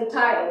today is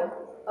entitled,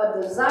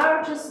 A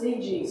Desire to See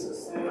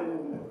Jesus.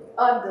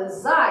 A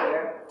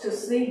desire to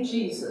see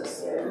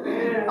Jesus.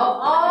 Of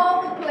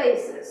all the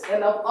places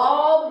and of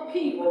all the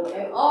people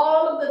and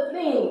all of the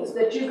things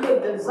that you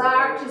could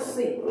desire to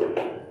see,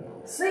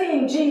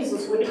 seeing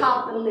Jesus would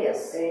top the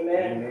list.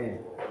 Amen.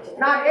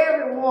 Not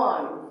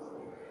everyone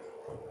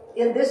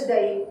in this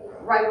day,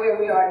 right where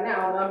we are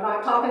now, and I'm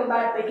not talking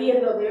about the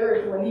end of the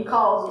earth when he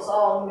calls us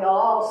all and we'll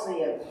all see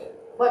him.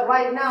 But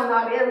right now,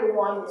 not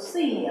everyone will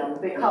see him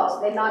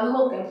because they're not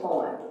looking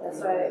for him.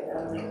 That's right.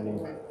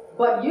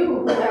 But you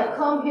who have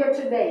come here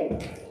today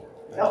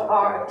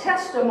are a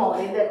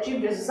testimony that you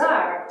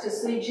desire to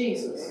see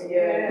Jesus.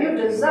 You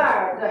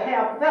desire to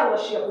have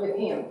fellowship with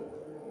him.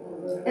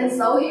 And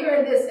so here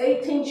in this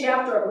 18th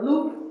chapter of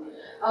Luke,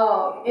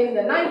 in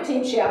the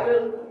 19th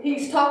chapter,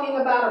 he's talking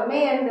about a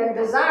man that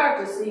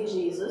desired to see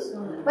Jesus.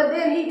 But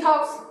then he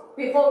talks,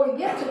 before we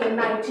get to the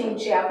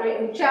 19th chapter,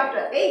 in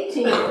chapter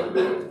 18 of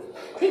Luke,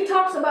 he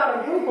talks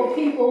about a group of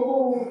people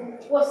who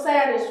was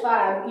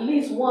satisfied, at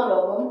least one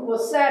of them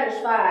was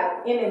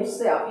satisfied in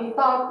himself. He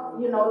thought,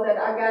 that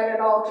I got it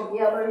all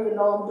together,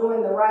 I'm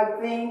doing the right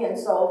thing, and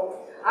so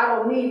I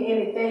don't need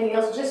anything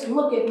else. Just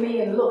look at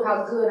me and look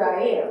how good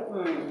I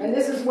am. And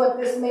this is what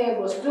this man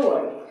was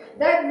doing.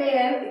 That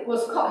man he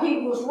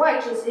was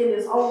righteous in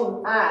his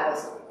own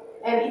eyes,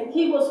 and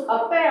he was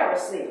a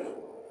Pharisee.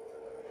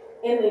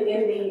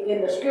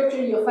 In the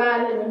scripture you'll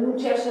find in the New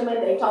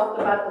Testament, they talked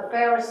about the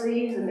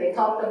Pharisees and they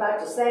talked about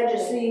the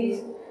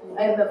Sadducees.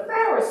 And the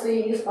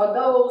Pharisees are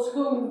those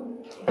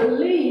who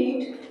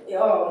believed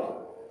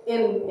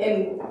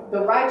in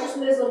the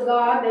righteousness of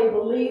God. They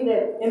believed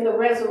in the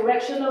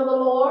resurrection of the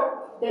Lord.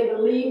 They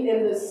believed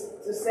in the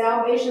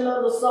salvation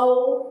of the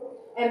soul.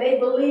 And they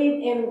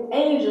believed in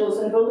angels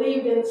and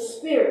believed in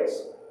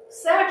spirits.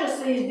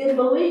 Sadducees didn't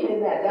believe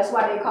in that. That's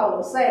why they call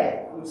them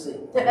sad, you see.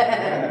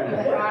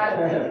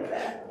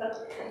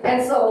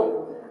 And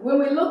so when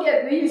we look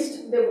at these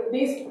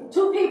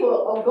two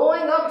people are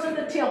going up to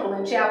the temple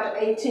in chapter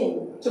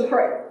 18 to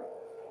pray.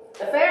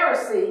 The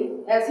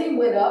Pharisee, as he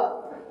went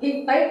up,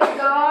 he thanked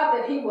God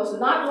that he was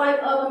not like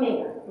other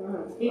men.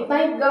 He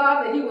thanked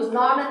God that he was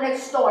not an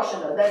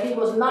extortioner, that he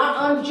was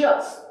not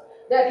unjust,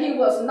 that he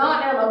was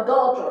not an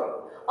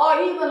adulterer,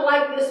 or even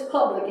like this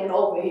publican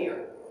over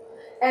here.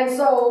 And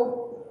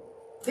so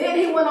then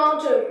he went on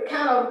to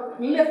kind of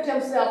lift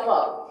himself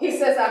up. He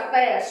says, I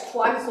fast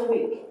twice a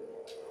week,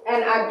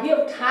 and I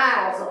give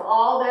tithes of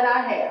all that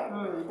I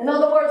have. In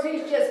other words,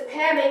 he's just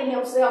patting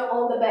himself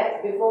on the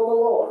back before the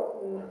Lord.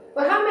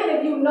 But how many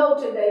of you know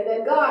today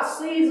that God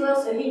sees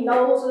us and he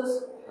knows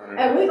us,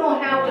 and we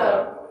don't have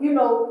to,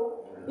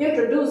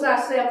 introduce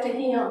ourselves to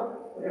him?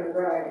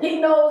 He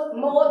knows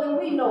more than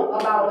we know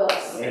about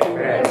us. And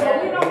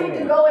so we don't need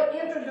to go and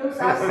introduce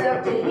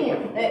ourselves to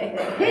him.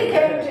 He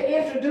came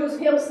to introduce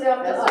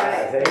himself to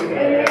us.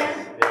 Amen.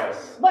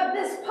 Yes. But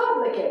this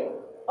publican,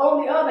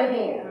 on the other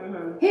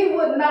hand, he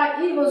would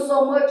not even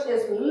so much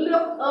as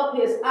lift up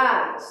his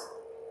eyes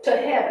to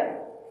heaven,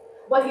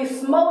 but he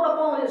smote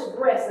upon his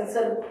breast and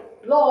said,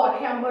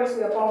 Lord, have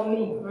mercy upon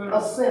me,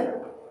 a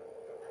sinner.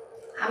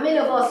 How many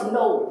of us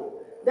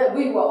know that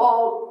we were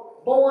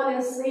all born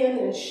in sin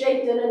and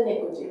shaped in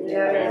iniquity?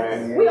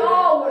 Yes. We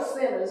all were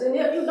sinners. And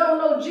if you don't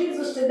know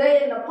Jesus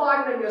today and the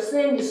pardon of your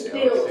sin, you're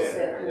still a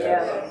sinner.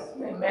 Yes.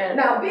 Amen.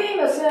 Now, being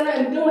a sinner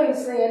and doing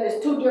sin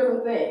is two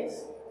different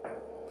things.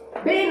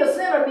 Being a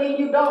sinner means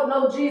you don't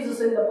know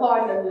Jesus in the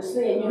pardon of your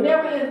sin. You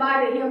never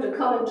invited him to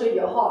come into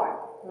your heart.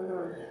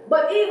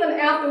 But even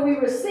after we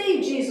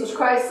receive Jesus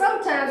Christ,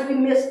 sometimes we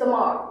miss the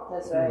mark.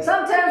 That's right.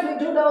 Sometimes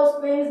we do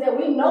those things that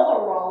we know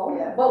are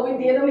wrong, but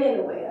we did them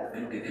anyway.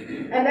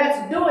 And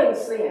that's doing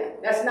sin.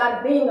 That's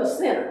not being a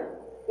sinner.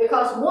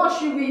 Because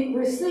once you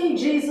receive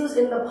Jesus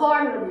in the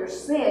pardon of your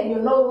sin, you're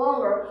no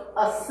longer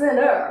a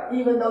sinner,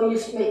 even though you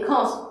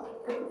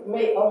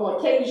may on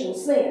occasion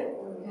sin.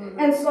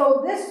 And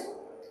so this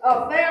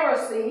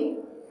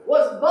Pharisee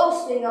was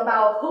boasting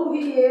about who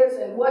he is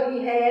and what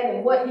he had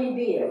and what he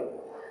did.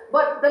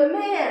 But the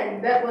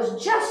man that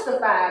was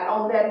justified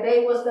on that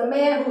day was the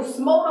man who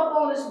smote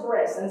upon his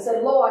breast and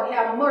said, Lord,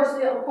 have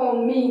mercy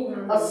upon me,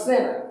 a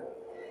sinner.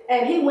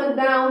 And he went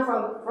down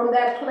from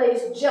that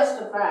place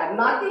justified,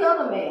 not the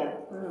other man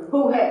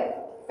who had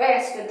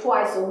fasted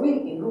twice a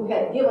week and who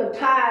had given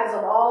tithes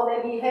of all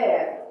that he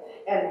had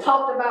and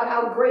talked about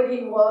how great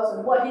he was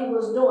and what he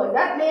was doing.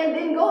 That man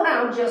didn't go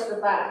down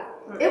justified.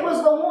 It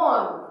was the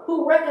one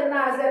who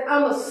recognized that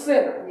I'm a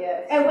sinner.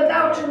 Yes. And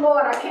without you,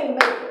 Lord, I can't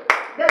make it.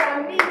 That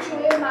I need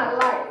you in my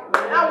life.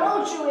 I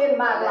want you in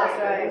my life.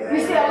 Right.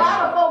 You see, a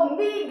lot of folk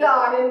need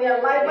God in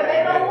their life, but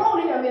they don't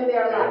want him in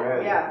their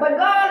life. Yeah. But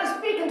God is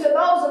speaking to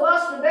those of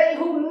us today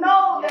who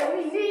know that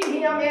we need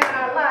him in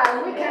our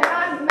lives. We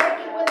cannot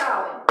make it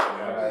without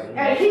him.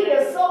 And he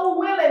is so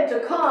willing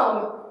to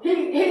come.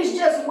 He's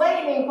just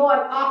waiting for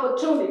an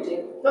opportunity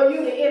for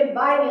you to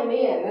invite him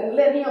in and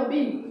let him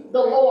be the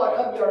Lord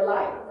of your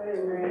life.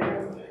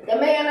 The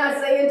man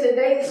I say in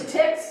today's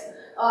text,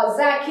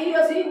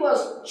 Zacchaeus, he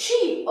was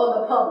chief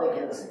of the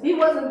publicans. He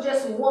wasn't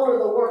just one of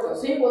the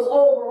workers. He was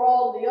over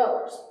all the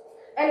others.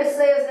 And it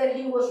says that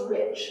he was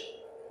rich.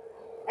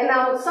 And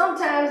now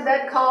sometimes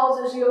that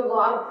causes you a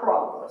lot of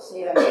problems.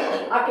 Yeah.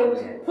 I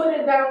can put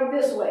it down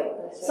this way.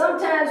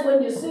 Sometimes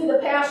when you see the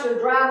pastor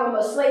drive a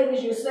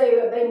Mercedes, you say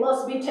that they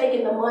must be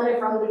taking the money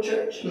from the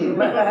church.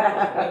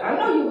 I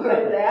know you've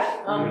heard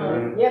that.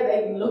 Yeah,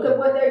 they look at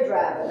what they're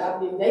driving. I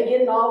mean, they're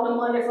getting all the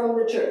money from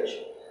the church.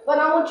 But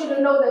I want you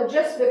to know that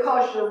just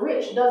because you're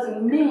rich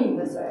doesn't mean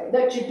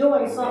that you're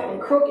doing something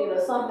crooked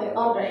or something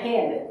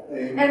underhanded.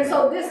 And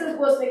so this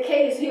was the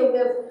case here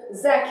with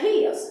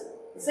Zacchaeus.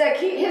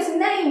 His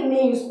name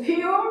means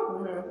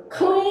pure,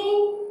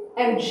 clean,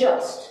 and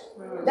just.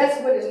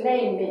 That's what his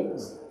name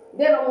means.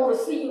 Then I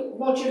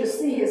want you to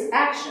see his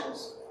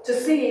actions, to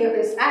see if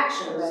his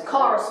actions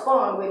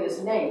correspond with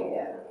his name.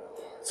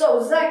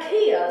 So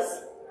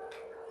Zacchaeus,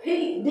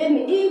 he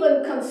didn't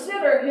even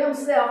consider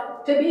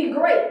himself to be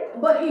great,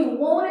 but he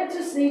wanted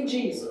to see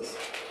Jesus.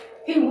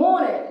 He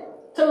wanted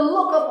to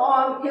look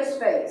upon his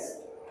face.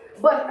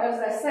 But as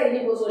I say,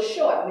 he was a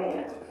short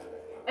man.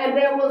 And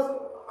there was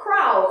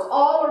crowds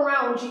all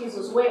around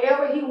Jesus.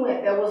 Wherever he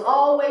went, there was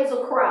always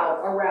a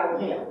crowd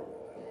around him.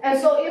 And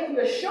so if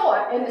you're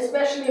short, and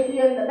especially if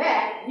you're in the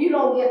back, you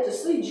don't get to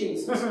see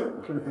Jesus.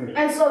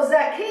 And so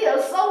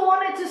Zacchaeus so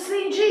wanted to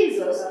see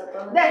Jesus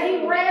that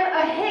he ran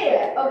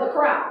ahead of the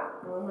crowd.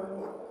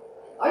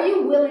 Are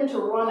you willing to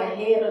run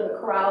ahead of the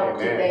crowd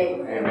today?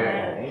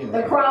 Amen.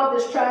 The crowd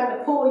that's trying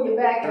to pull you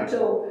back into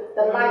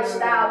the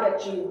lifestyle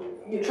that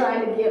you're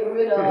trying to get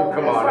rid of.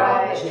 Come on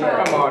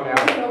now. Come on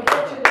now.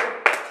 Get you to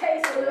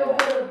taste a little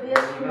bit of this.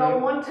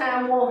 One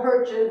time won't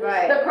hurt you.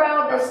 Right. The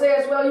crowd that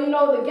says, well,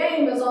 the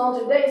game is on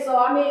today, so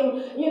I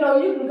mean, you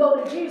can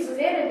go to Jesus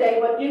any day,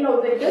 but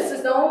this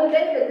is the only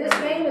day that this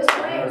game is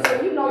playing, so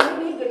we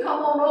need to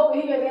come on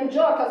over here and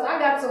enjoy, because I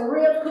got some some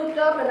ribs cooked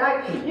up,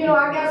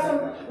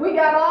 and we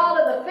got all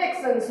of the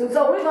fixings, and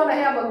so we're gonna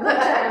have a good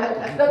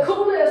time. The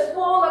cooler is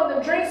full of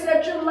the drinks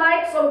that you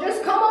like, so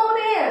just come on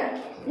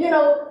in.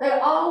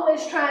 They're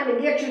always trying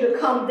to get you to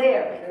come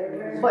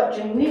there. But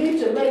you need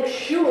to make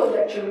sure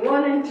that you're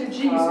running to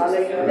Jesus,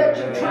 that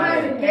you're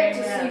trying to get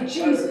to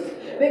see Jesus,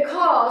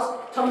 because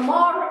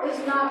tomorrow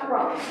is not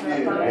promised. You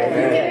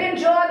can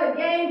enjoy the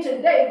game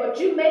today, but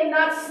you may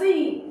not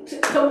see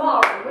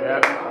tomorrow.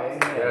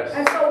 Yes.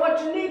 And so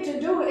what you need to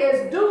do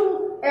is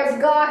do as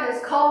God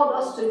has called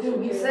us to do.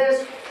 He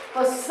says,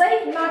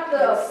 forsake not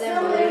the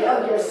assembling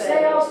of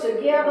yourselves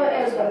together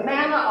as the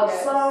manner of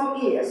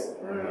some is.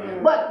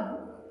 But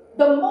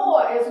the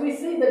more, as we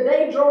see the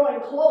day drawing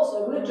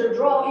closer, we're to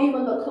draw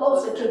even the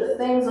closer to the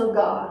things of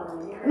God.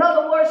 In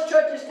other words,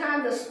 church, it's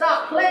time to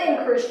stop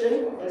playing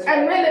Christian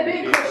and really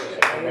be Christian.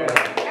 And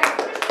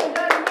Christian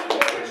doesn't mean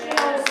you're Christian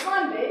on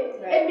Sunday.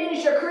 It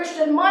means you're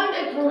Christian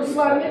Monday through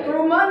Sunday,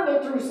 through Monday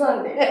through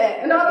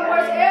Sunday. In other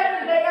words,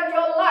 every day of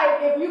your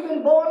life, if you've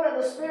been born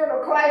of the Spirit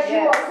of Christ, you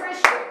are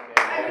Christian.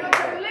 And you're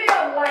to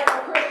live like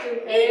a Christian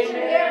each and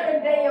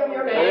every day of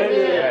your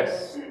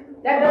life.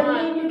 That doesn't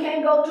mean you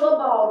can't go to a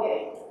ball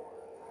game.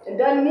 It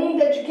doesn't mean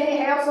that you can't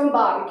have some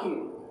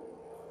barbecue.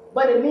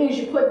 But it means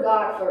you put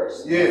God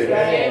first. Yes.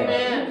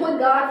 Amen. You put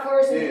God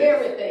first in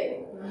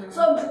everything.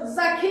 So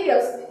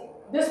Zacchaeus,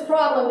 this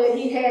problem that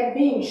he had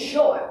being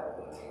short,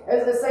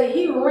 as I say,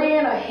 he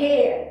ran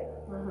ahead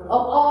of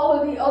all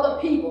of the other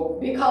people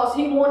because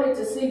he wanted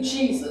to see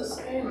Jesus.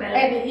 Amen.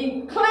 And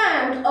he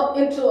climbed up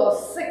into a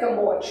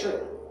sycamore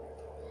tree.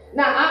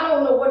 Now, I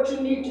don't know what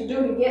you need to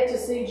do to get to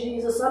see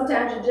Jesus.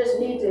 Sometimes you just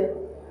need to,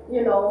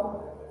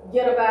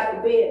 get up out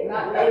of bed,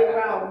 not lay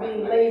around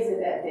being lazy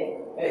that day.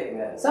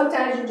 Amen.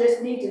 Sometimes you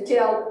just need to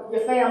tell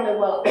your family,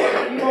 well,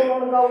 if you don't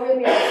want to go with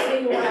me, I'll see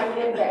you when I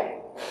get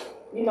back.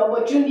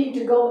 But you need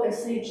to go and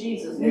see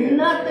Jesus.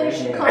 Nothing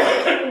should come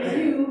between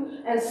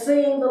you and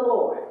seeing the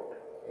Lord.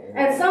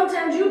 And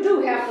sometimes you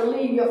do have to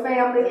leave your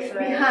family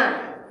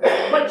behind.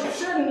 But you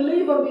shouldn't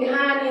leave them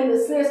behind in the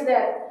sense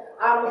that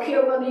I don't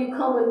care whether you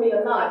come with me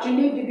or not. You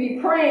need to be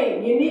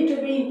praying. You need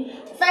to be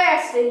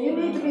fasting. You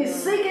need to be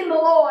seeking the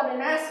Lord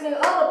and asking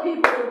other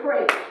people to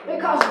pray.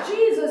 Because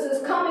Jesus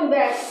is coming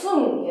back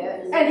soon.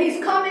 And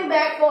he's coming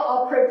back for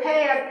a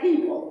prepared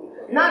people.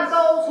 Not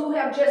those who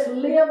have just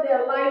lived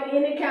their life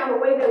any kind of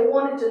way they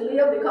wanted to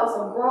live because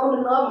I'm grown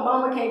enough.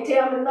 Mama can't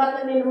tell me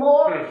nothing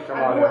anymore.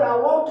 I do what I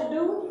want to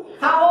do.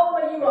 How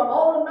old are you? I'm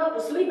old enough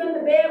to sleep in the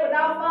bed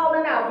without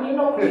falling out.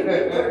 People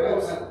heard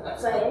those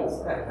sayings.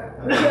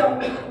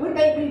 We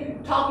may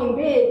be talking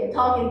big and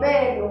talking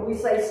bad when we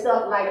say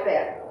stuff like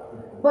that.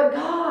 But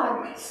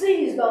God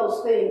sees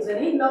those things,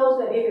 and he knows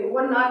that if it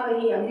were not for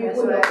him, you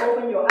wouldn't have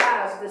opened your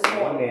eyes this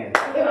morning.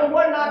 If it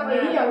were not for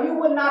him, you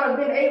would not have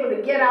been able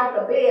to get out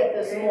the bed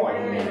this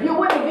morning. You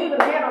wouldn't have even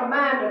had a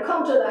mind to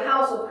come to the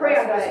house of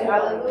prayer this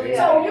morning.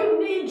 So you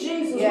need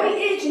Jesus.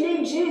 We each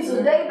need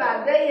Jesus day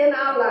by day in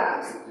our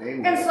lives.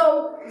 And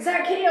so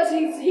Zacchaeus,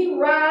 he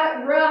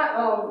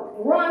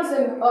runs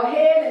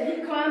ahead, and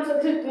he climbs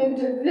up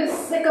into this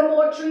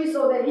sycamore tree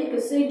so that he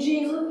could see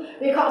Jesus,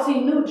 because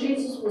he knew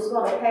Jesus was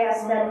going to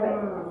pass that way.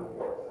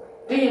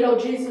 Do you know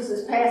Jesus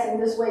is passing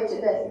this way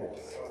today?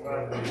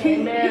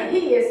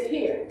 He is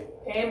here.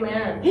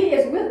 Amen. He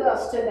is with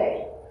us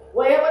today.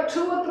 Wherever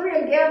 2 or 3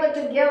 are gathered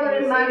together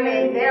in my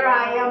name, there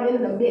I am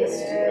in the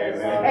midst.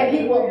 And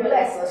he will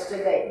bless us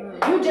today.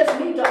 You just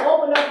need to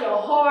open up your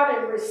heart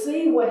and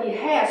receive what he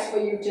has for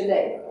you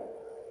today.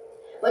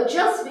 But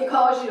just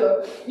because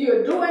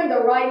you're doing the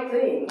right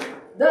thing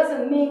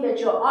doesn't mean that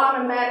you'll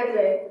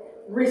automatically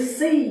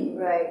receive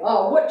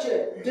what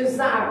you're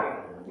desiring.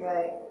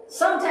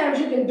 Sometimes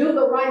you can do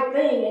the right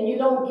thing and you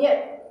don't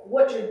get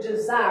what you're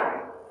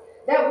desiring.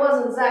 That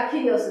wasn't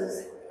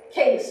Zacchaeus'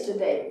 case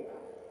today.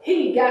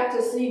 He got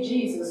to see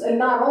Jesus, and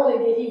not only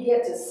did he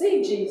get to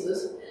see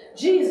Jesus,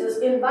 Jesus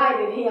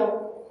invited him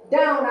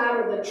down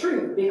out of the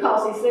tree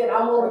because he said,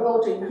 I want to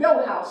go to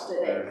your house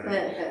today.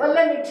 But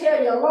let me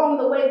tell you, along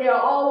the way, there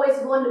are always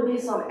going to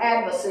be some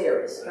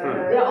adversaries.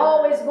 There are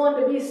always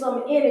going to be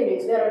some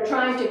enemies that are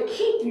trying to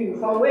keep you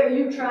from where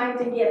you're trying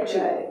to get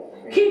to.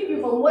 Keep you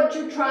from what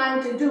you're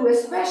trying to do,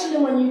 especially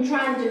when you're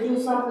trying to do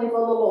something for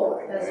the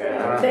Lord.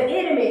 The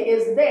enemy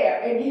is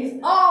there, and he's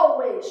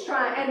always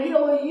trying, and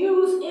he'll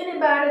use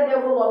anybody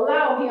that will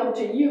allow him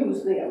to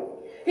use them.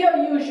 He'll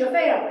use your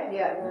family.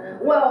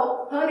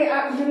 Well, honey,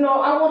 I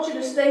want you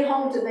to stay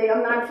home today.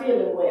 I'm not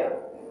feeling well.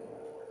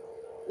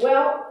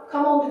 Well,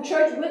 come on to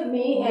church with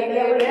me and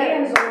lay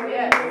hands on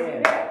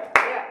me.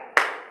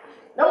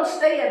 Don't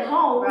stay at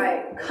home.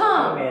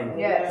 Come.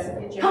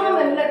 Come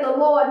and let the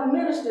Lord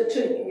minister to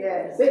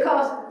you.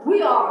 Because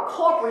we are a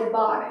corporate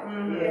body.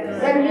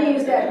 That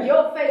means that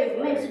your faith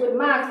links with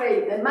my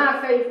faith, and my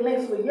faith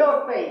links with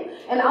your faith.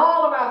 And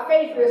all of our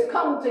faith is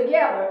come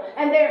together.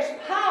 And there's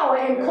power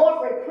in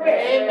corporate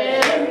prayer.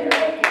 When we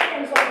lay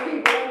hands on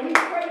people and we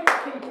pray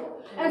for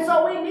people. And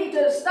so we need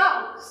to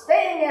stop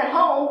staying at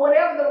home,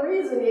 whatever the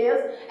reason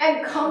is,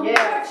 and come to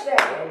church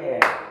that day.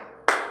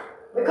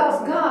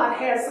 Because God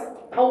has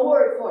a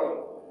word for you.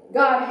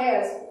 God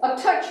has a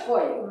touch for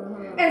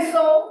you. And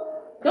so,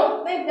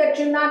 don't think that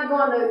you're not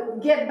going to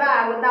get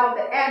by without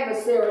the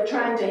adversary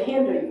trying to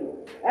hinder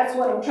you. That's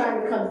what I'm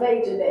trying to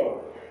convey today.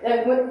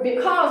 And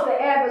because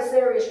the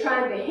adversary is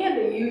trying to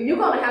hinder you, you're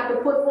going to have to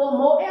put forth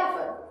more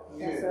effort.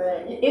 That's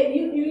right. If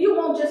you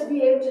won't just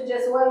be able to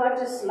just, well, I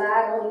just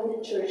slide on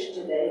into church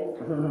today.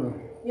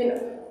 You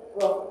know,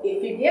 well,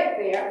 if you get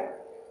there,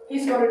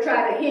 he's going to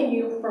try to hinder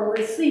you from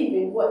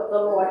receiving what the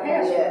Lord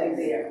has for you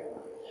there.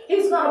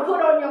 He's going to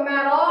put on your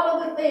mind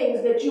all of the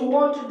things that you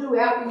want to do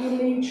after you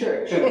leave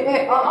church.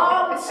 Or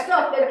all the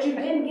stuff that you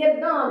didn't get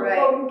done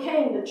before you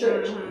came to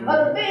church.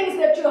 Or the things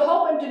that you're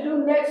hoping to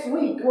do next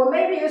week. Or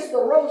maybe it's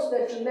the roast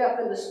that you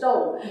left in the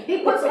stove.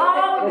 He puts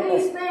all of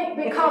these things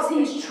because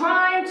he's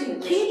trying to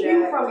keep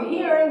you from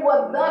hearing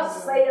what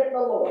thus saith the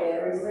Lord.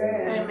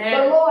 Amen.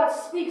 The Lord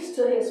speaks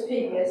to his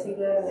people. Yes, he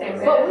does.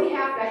 Amen. But we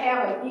have to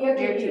have an ear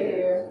to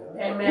hear.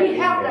 Amen. We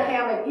have to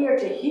have an ear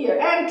to hear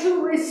and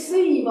to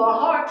receive, a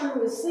heart to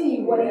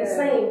receive what he's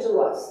saying to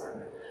us.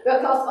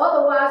 Because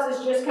otherwise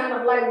it's just kind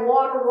of like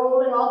water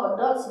rolling off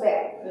a duck's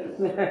back.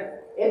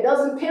 It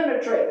doesn't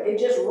penetrate. It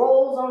just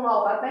rolls on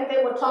off. I think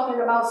they were talking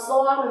about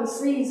soil and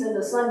seeds in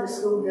the Sunday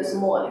school this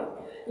morning.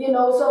 You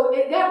know, so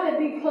it got to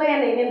be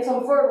planted in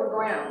some fertile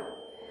ground.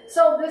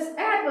 So this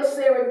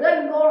adversary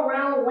doesn't go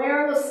around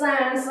wearing a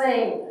sign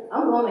saying,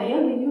 I'm going to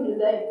hinder you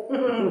today.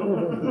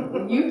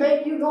 You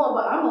think you're going,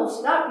 but I'm going to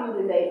stop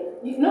you today.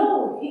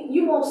 No,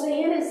 you won't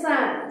see any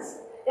signs.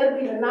 It'll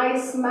be a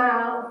nice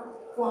smile.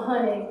 Well,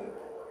 honey,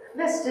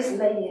 let's just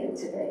lay in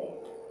today.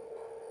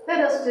 Let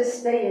us just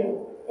stay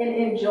and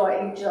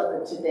enjoy each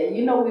other today.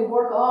 You know, we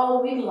work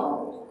all week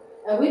long,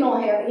 and we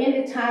don't have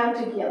any time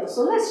together.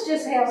 So let's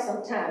just have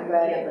some time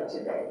together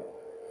today.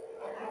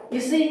 You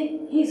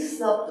see, he's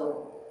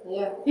subtle.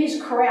 Yeah.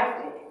 He's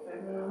crafty.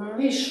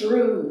 He's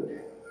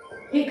shrewd.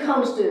 He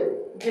comes to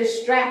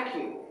distract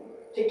you,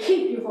 to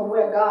keep you from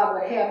where God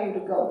would have you to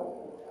go.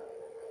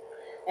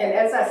 And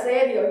as I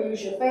said, he'll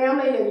use your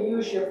family, he'll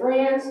use your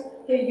friends,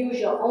 he'll use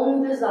your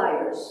own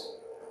desires.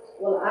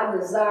 Well, I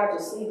desire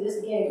to see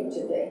this game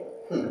today.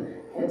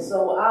 And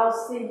so I'll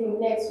see you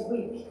next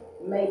week,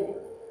 maybe.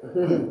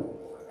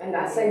 And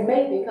I say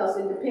maybe because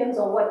it depends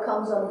on what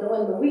comes up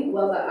during the week,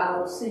 whether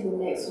I'll see you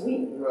next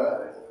week.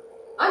 Right.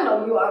 I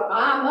know you are.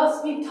 I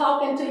must be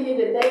talking to you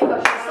today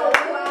because you're so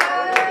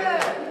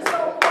quiet. You're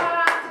so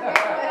quiet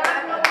today.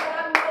 I know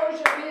God knows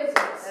your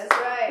business.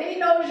 That's right. He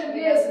knows your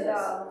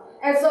business.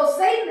 And so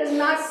Satan is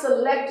not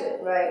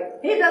selective. Right.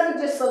 He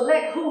doesn't just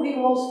select who he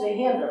wants to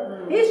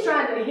hinder. He's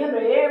trying to hinder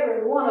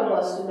every one of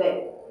us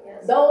today.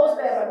 Those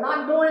that are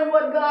not doing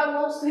what God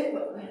wants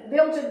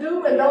them to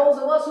do, and those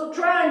of us who are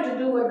trying to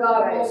do what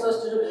God wants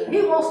us to do.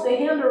 He wants to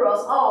hinder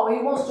us all.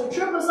 He wants to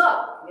trip us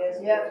up. Yes,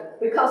 yep.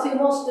 Because he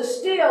wants to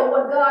steal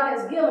what God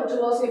has given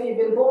to us. If you've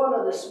been born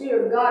of the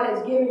Spirit, God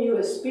has given you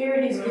his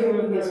Spirit. He's given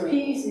you his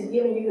peace. He's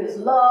given you his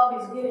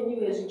love. He's given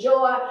you his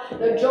joy.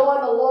 The joy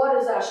of the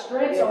Lord is our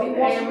strength. So he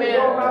wants you to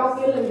go around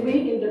feeling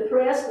weak and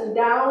depressed and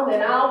down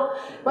and out.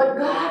 But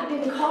God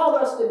didn't call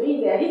us to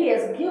be there. He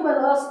has given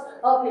us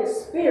of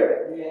his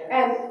Spirit.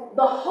 And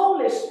the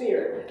Holy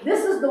Spirit.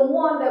 This is the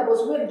one that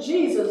was with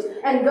Jesus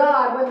and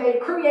God when they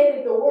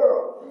created the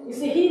world. You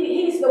see,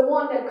 he's the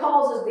one that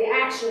causes the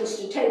actions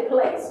to take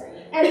place.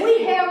 And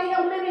we have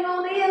him living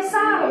on the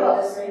inside of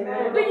us.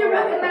 Do you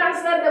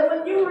recognize that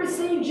when you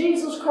receive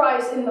Jesus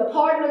Christ in the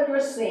pardon of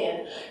your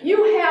sin,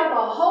 you have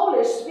the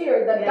Holy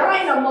Spirit, the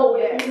dynamo,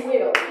 if you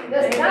will,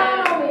 that's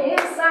down on the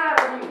inside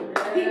of you.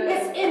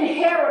 It's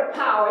inherent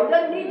power. It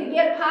doesn't need to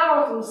get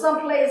power from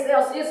someplace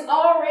else. It's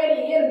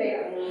already in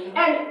there.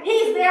 And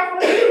he's there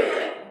for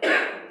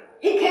you.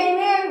 He came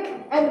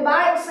in, and the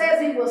Bible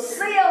says he was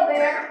sealed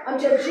there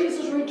until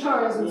Jesus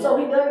returns. And so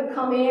he doesn't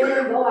come in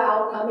and go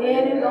out, come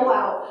in and go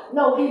out.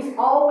 No, he's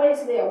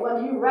always there,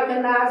 whether you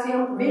recognize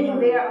him being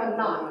there or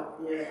not.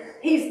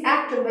 He's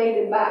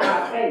activated by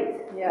our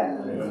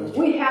faith.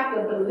 We have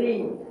to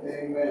believe.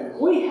 Amen.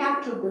 We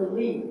have to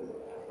believe.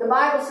 The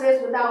Bible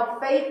says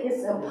without faith,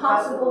 it's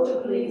impossible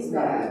to please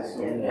God.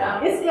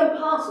 It's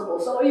impossible.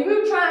 So if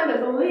you're trying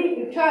to believe,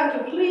 you're trying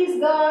to please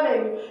God,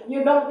 and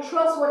you don't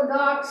trust what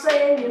God's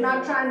saying, you're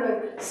not trying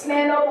to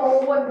stand up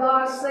on what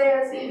God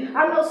says.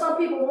 I know some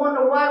people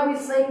wonder why we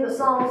sing the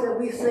songs that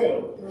we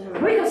sing.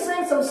 We can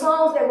sing some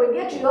songs that would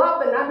get you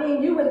up, and I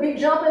mean, you would be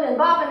jumping and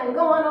bopping and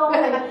going on,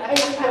 and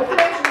your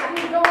flesh would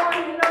be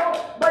going, you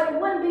know, but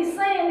it wouldn't be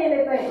saying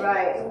anything.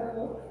 Right.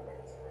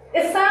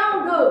 It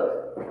sounds good.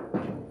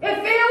 It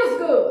feels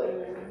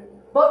good,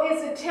 but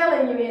is it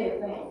telling you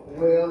anything?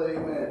 Well,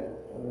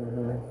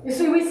 amen. You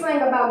see, we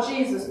sang about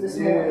Jesus this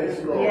morning.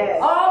 Yes, Lord. Yes.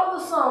 All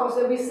the songs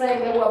that we sang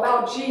that were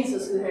about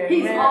Jesus,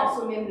 he's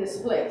awesome in this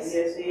place.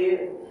 Yes, he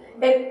is.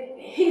 And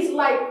he's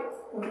like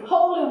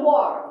holy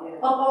water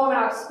up on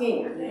our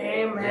skin.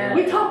 Amen.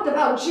 We talked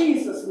about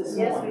Jesus this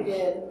Yes, morning. we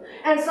did.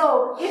 And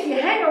so if you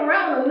hang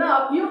around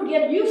enough, you'll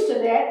get used to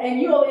that,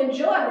 and you'll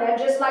enjoy that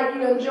just like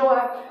you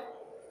enjoy.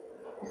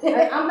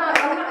 I'm not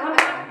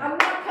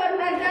cutting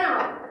that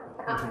down.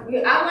 I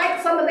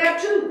like some of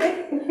that too,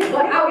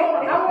 but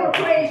I want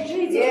to praise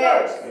Jesus first.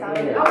 first.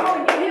 I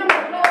want to give him the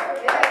glory.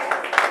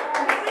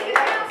 We can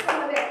have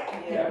some of that.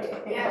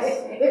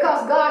 Yes.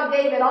 Because God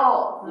gave it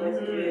all.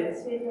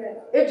 Yes.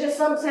 It just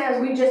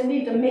sometimes we just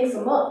need to mix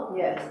them up.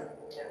 Yes.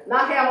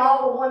 Not have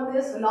all of one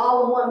this and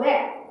all of one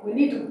that. We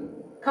need to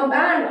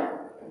combine them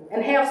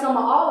and have some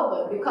of all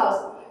of them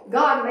because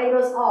God made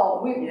us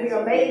all. We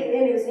are made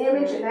in His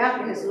image and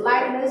after His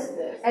likeness,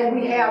 and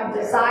we have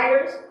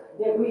desires,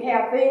 that we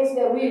have things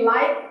that we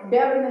like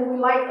better than we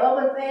like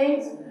other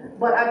things.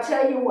 But I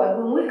tell you what,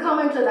 when we come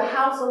into the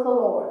house of the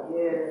Lord,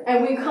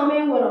 and we come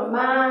in with a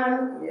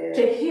mind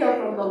to hear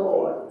from the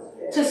Lord,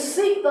 to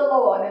seek the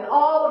Lord and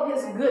all of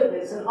His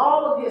goodness and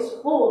all of His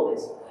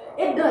fullness,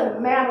 it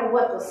doesn't matter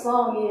what the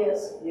song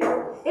is.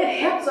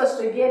 It helps us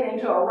to get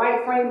into a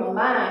right frame of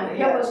mind. It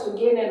helps us to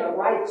get in a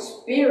right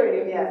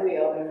spirit, if you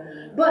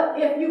will. But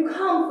if you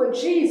come for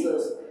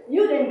Jesus,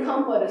 you didn't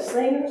come for the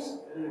singers.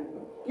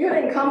 You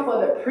didn't come for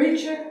the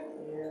preacher.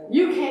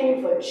 You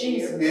came for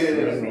Jesus.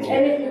 And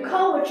if you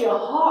come with your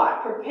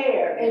heart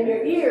prepared and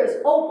your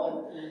ears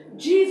open,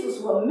 Jesus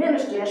will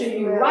minister to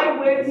you right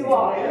where you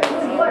are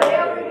with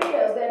whatever it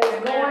is that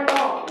is going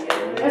on.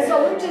 And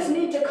so we just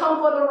need to come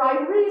for the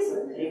right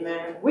reason.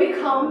 Amen. We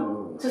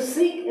come to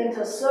seek and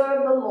to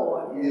serve the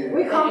Lord.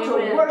 We come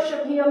to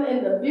worship Him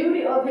in the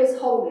beauty of His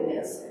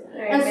holiness.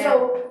 And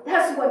so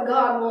that's what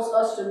God wants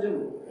us to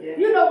do.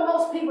 You know,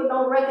 most people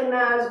don't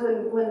recognize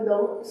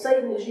when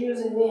Satan is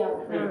using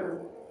them.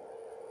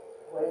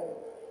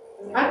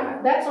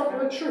 That's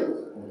the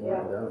truth.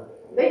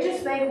 They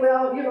just think,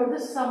 well, you know,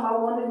 this is something I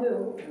want to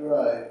do.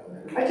 Right.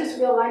 I just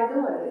feel like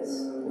doing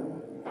this.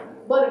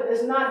 But if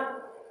it's not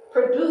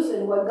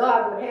producing what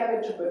God would have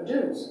it to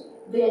produce,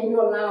 then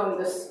you're allowing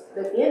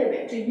the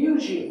enemy to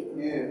use you.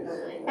 Yes.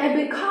 And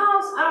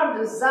because our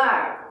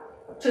desire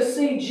to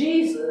see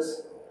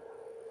Jesus,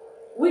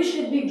 we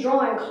should be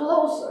drawing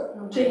closer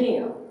to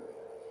Him.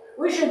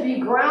 We should be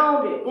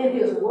grounded in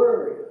His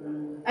Word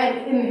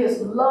and in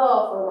His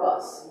love for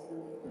us.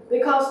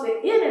 Because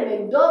the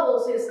enemy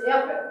doubles his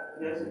effort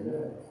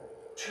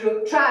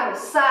to try to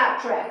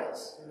sidetrack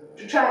us,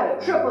 to try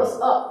to trip us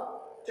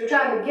up, to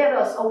try to get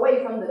us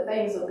away from the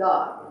things of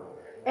God.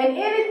 And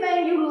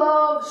anything you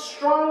love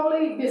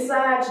strongly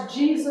besides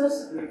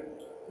Jesus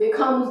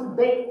becomes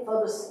bait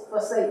for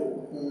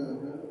Satan.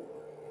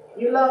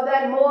 You love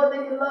that more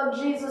than you love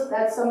Jesus,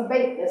 that's some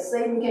bait that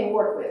Satan can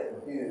work with.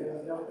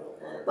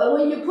 But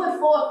when you put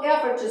forth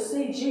effort to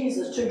see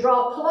Jesus, to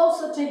draw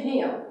closer to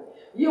Him,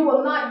 you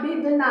will not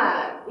be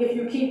denied if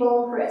you keep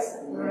on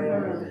pressing.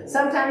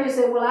 Sometimes you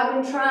say, well,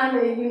 I've been trying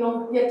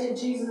to, get to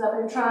Jesus. I've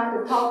been trying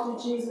to talk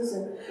to Jesus,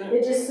 and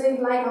it just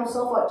seems like I'm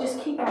so far. Just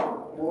keep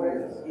on.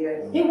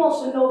 He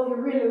wants to know if you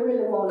really,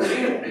 really want to do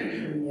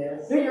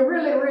it. Do you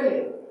really,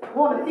 really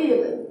want to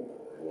feel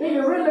it? Do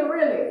you really,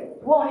 really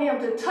want Him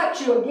to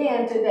touch you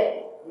again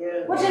today?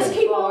 Well, just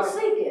keep on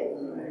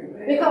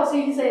seeking. Because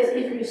He says,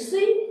 if you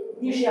seek,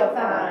 you shall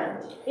find.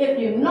 If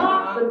you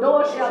knock, the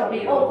door shall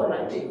be open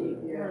unto you.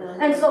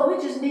 And so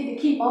we just need to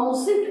keep on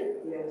seeking.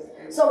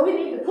 So we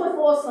need to put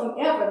forth some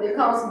effort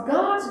because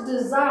God's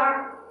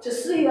desire to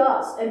see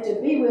us and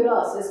to be with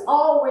us is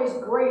always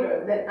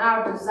greater than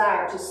our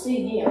desire to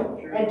see Him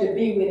and to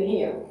be with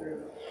Him.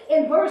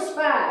 In verse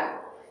 5,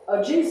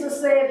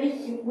 Jesus said,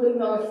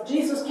 when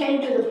Jesus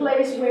came to the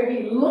place where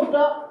He looked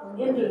up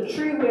into the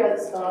tree where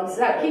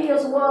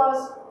Zacchaeus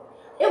was,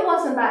 it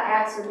wasn't by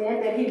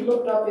accident that He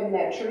looked up in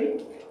that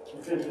tree.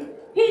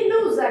 He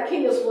knew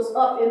Zacchaeus was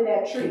up in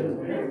that tree.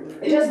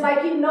 Just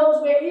like He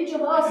knows where each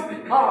of us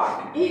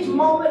are, each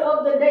moment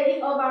of the day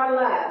of our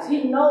lives.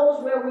 He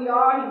knows where we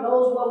are. He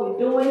knows what we're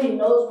doing. He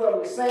knows what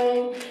we're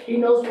saying. He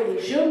knows what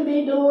we shouldn't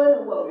be doing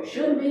and what we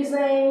shouldn't be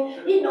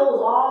saying. He knows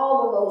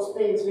all of those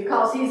things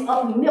because He's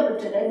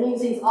omnipotent. That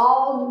means He's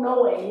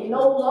all-knowing. He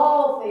knows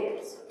all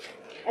things.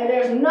 And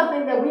there's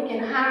nothing that we can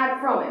hide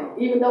from Him,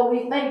 even though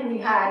we think we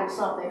hide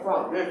something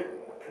from Him.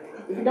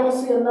 If you don't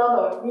see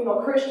another,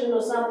 Christian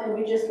or something,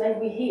 we just think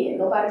we hid.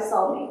 Nobody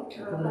saw me.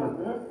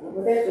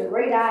 But there's a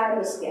great eye in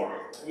the sky.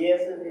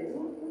 Yes, it is.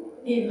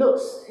 He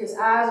looks, His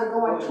eyes are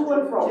going to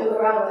and fro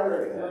throughout the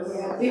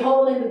earth,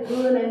 beholding the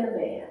good and the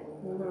bad.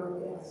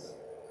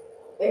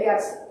 They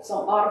got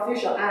some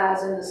artificial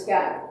eyes in the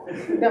sky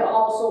that are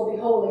also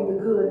beholding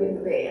the good and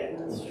the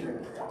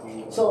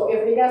bad. So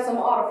if you got some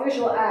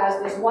artificial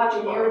eyes that's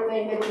watching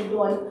everything that you're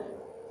doing,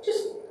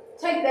 just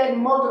take that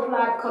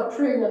multiplied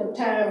quadrillion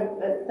time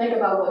and think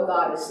about what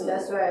God is seeing.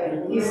 That's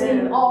right. He's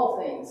seeing all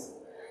things.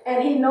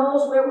 And He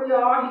knows where we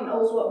are. He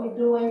knows what we're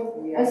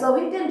doing. And so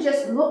He didn't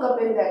just look up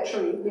in that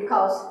tree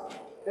because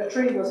the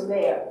tree was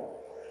there.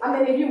 I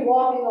mean, if you're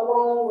walking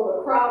along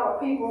with a crowd of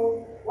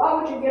people, why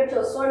would you get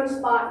to a certain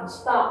spot and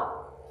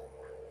stop?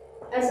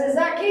 And say,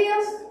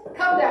 Zacchaeus,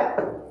 come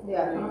down.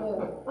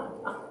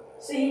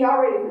 See, he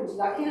already knew.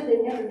 Zacchaeus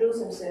didn't introduce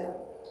himself.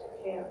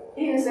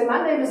 He didn't say,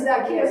 my name is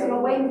Zacchaeus and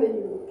I'm waiting for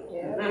you.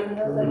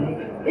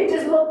 He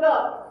just looked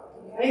up.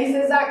 And he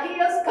said,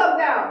 Zacchaeus, come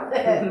down.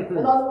 In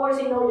other words,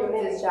 He knows your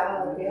name.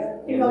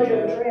 He knows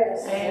your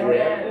address.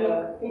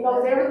 He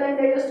knows everything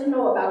there is to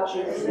know about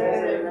you.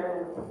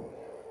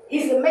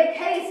 He said, make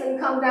haste and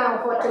come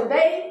down, for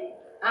today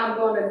I'm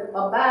going to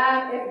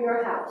abide at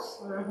your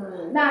house.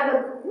 Now,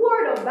 the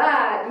word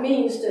abide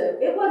means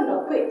it wasn't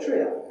a quick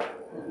trip.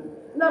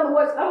 In other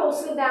words, I'm going to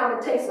sit down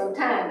and take some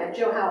time at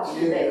your house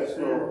today. Yes,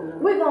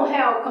 Lord. We're going to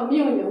have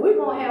communion. We're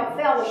going to have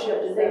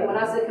fellowship today. When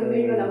I say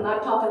communion, I'm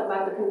not talking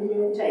about the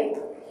communion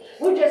table.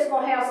 We're just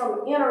going to have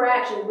some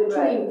interaction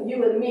between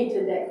you and me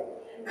today.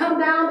 Come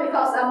down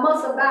because I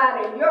must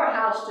abide in your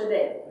house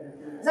today.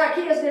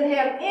 Zacchaeus didn't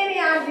have any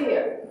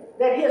idea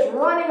that his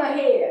running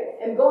ahead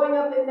and going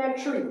up in that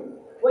tree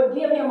would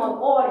give him an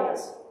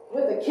audience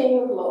with the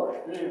King of Glory.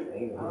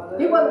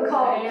 He wasn't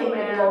called the King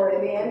of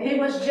Glory then. He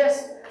was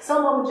just,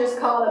 some of them just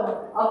called him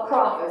a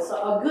prophet, so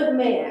a good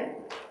man.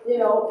 You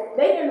know,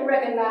 they didn't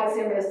recognize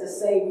him as the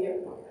Savior,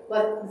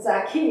 but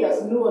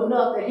Zacchaeus knew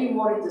enough that he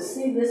wanted to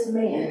see this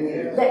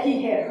man that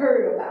he had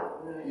heard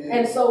about.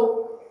 And so,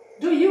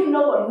 do you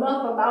know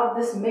enough about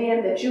this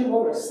man that you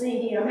want to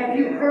see him? Have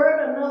you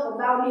heard enough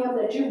about him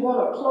that you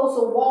want a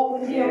closer walk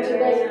with him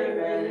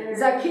today?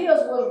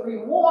 Zacchaeus was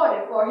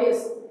rewarded for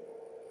his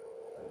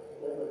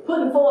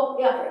putting forth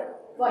effort,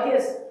 for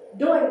his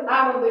doing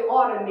out of the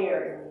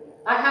ordinary.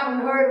 I haven't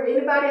heard of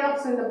anybody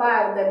else in the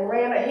Bible that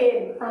ran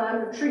ahead and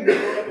climbed a tree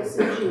before they could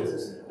see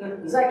Jesus.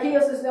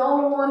 Zacchaeus is the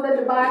only one that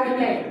the Bible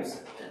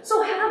names.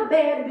 So how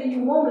bad do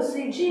you want to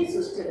see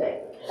Jesus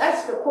today?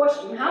 That's the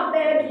question. How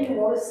bad do you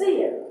want to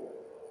see him?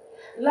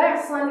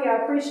 Last Sunday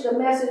I preached a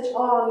message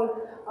on,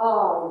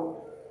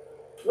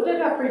 what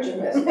did I preach a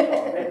message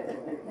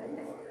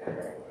on?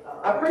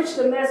 I preached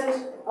a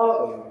message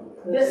of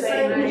this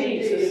same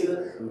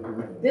Jesus.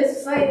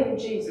 This same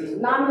Jesus,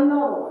 not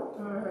another one.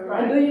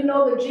 And do you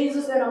know the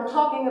Jesus that I'm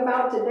talking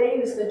about today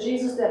is the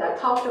Jesus that I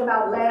talked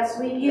about last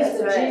week? He's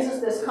the Jesus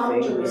that's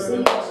coming to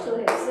receive us to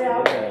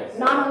himself,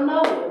 not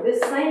another,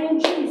 this same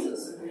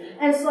Jesus.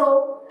 And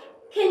so,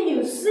 can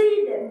you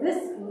see that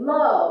this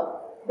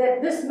love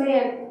that this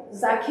man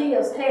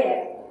Zacchaeus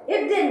had,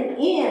 it didn't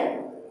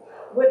end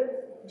with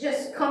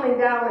just coming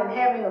down and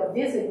having a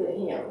visit with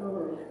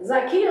him.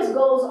 Zacchaeus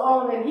goes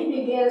on and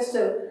he begins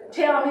to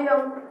tell him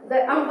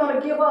that I'm going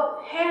to give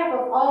up half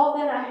of all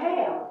that I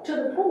have to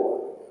the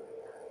poor.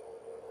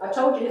 I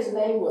told you his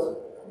name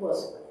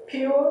was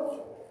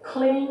pure,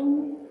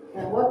 clean,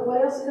 and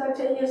what else did I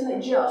tell you his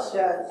name? Just.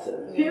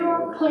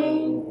 Pure,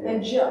 clean,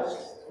 and just.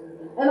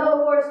 In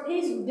other words,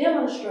 he's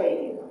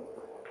demonstrating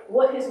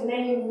what his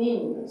name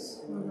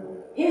means.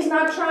 He's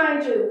not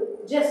trying to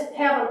just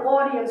have an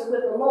audience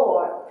with the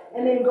Lord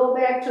and then go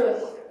back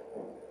to,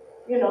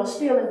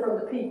 stealing from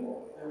the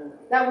people.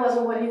 That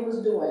wasn't what he was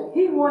doing.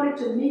 He wanted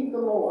to meet the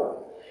Lord.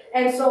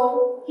 And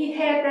so he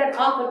had that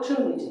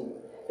opportunity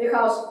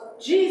because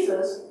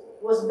Jesus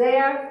was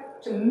there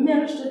to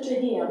minister to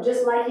him,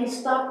 just like he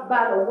stopped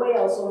by the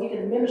well so he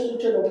could minister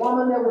to the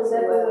woman that was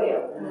at the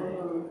well.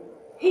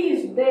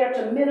 He's there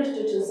to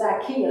minister to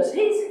Zacchaeus.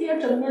 He's here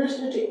to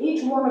minister to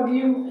each one of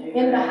you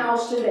in the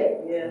house today.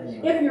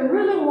 If you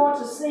really want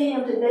to see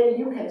him today,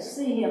 you can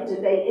see him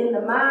today in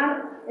the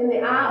mind, in the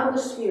eye of the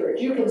Spirit.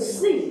 You can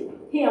see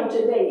him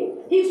today.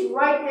 He's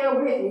right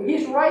there with you.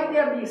 He's right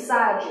there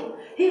beside you.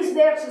 He's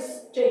there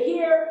to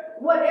hear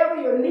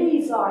whatever your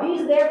needs are.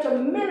 He's there to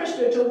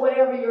minister to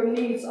whatever your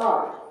needs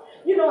are.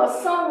 You know, a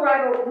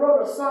songwriter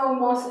wrote a song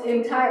once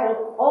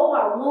entitled, "Oh,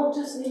 I Want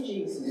to See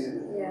Jesus."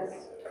 Yes.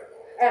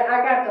 And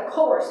I got the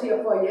chorus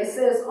here for you. It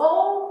says,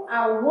 "Oh,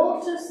 I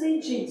want to see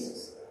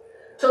Jesus,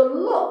 to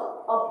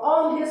look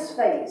upon his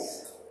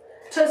face,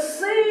 to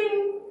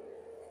sing,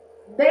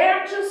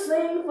 there to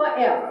sing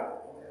forever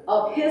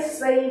of his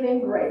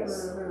saving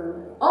grace.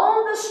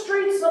 On the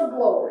streets of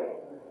glory,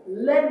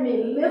 let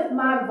me lift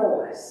my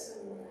voice.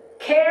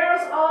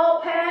 Cares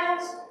all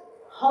past,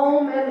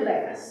 home at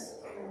last,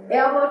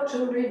 ever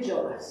to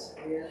rejoice."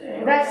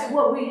 That's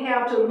what we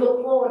have to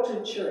look forward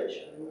to, church.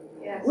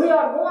 Yes. We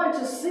are going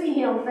to see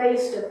him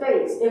face to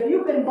face. If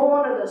you've been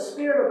born of the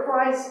Spirit of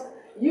Christ,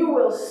 you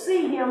will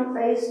see him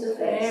face to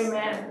face.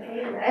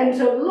 Amen. And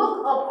to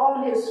look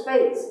upon his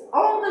face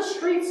on the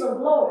streets of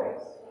glory.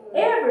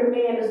 Every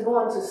man is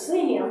going to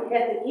see him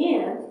at the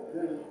end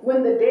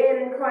when the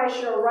dead in Christ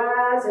shall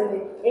rise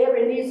and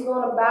every knee's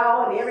going to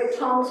bow and every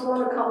tongue's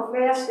going to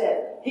confess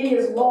that he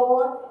is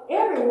Lord.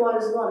 Everyone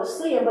is going to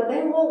see him, but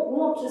they won't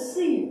want to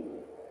see.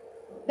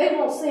 They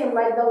won't see him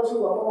like those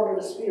who are born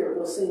of the Spirit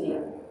will see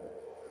him.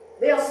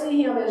 They'll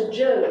see him as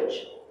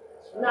judge,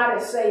 not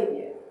as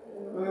Savior.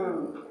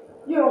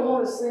 You don't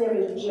want to see him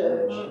as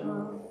judge.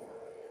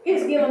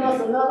 He's given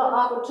us another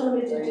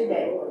opportunity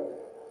today.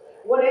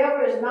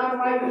 Whatever is not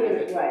right, get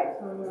it right.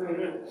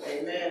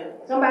 Amen.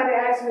 Somebody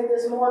asked me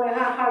this morning,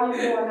 how you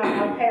doing?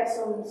 I've had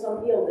some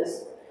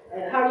illness.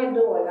 And how you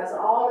doing? I said,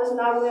 all that's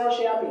not well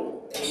shall be.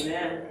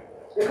 Amen.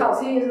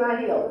 Because he is my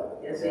healer.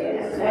 Yes, he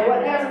is. And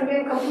what hasn't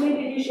been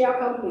completed, he shall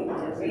complete.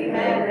 Yes,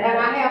 amen. And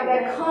I have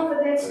that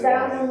confidence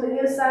down on the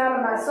inside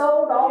of my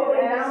soul, all the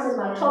way down in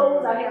my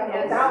toes. I have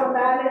no doubt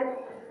about it.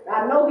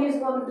 I know he's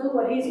going to do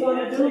what he's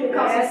going to do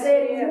because he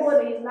said he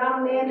would. He's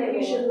not a man that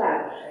he should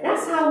lie.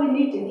 That's how we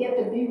need to get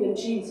to be with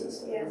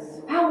Jesus.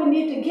 How we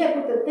need to get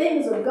with the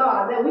things of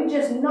God, that we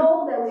just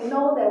know that we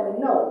know that we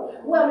know.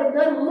 Well, it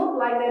doesn't look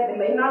like that. It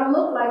may not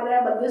look like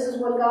that, but this is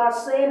what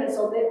God's saying, and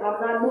so that I'm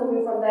not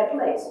moving from that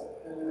place.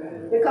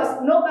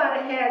 Because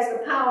nobody has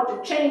the power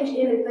to change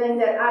anything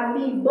that I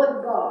need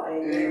but God.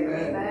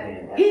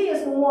 Amen. He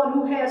is the one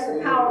who has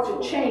the power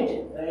to change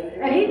it.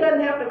 And he doesn't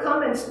have to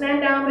come and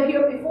stand down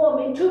here before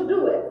me to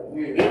do it.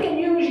 He can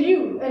use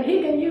you, and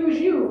he can use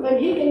you, and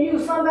he can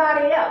use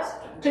somebody else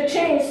to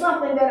change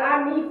something that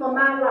I need for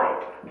my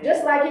life.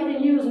 Just like he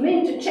can use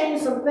me to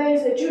change some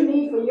things that you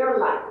need for your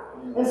life.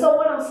 And so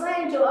what I'm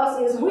saying to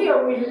us is we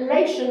are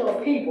relational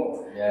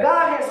people.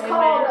 God has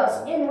called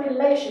us in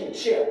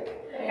relationship.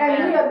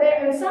 And we are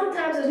there, and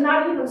sometimes it's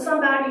not even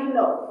somebody you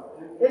know.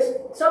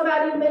 It's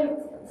somebody you may,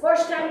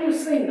 first time you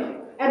see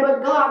them.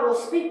 But God will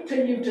speak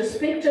to you to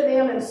speak to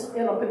them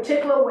in a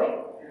particular way.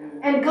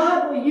 And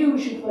God will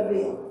use you for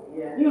them.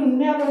 You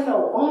never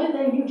know. Only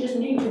thing you just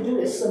need to do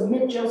is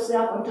submit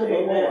yourself unto the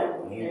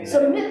Lord.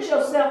 Submit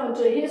yourself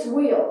unto his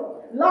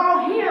will.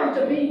 Allow him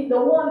to be the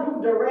one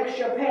who directs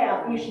your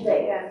path each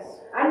day.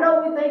 I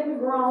know we think we're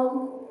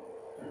grown,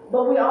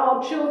 but we're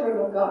all children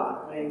of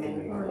God.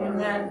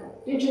 Amen.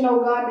 Did you know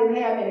God didn't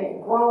have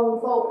any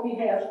grown folk? He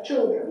has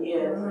children.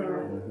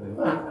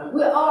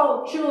 We're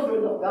all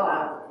children of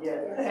God.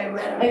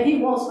 And he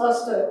wants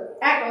us to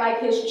act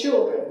like his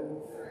children.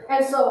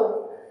 And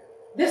so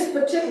this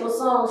particular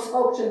song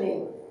spoke to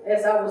me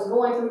as I was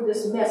going through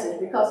this message,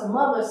 because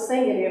mothers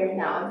sing it every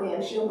now and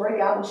then. She'll break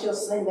out and she'll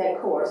sing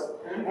that chorus.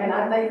 And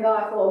I thank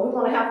God for it. We're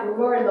going to have to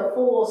learn the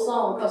full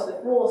song, because the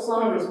full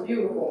song is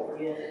beautiful.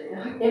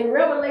 In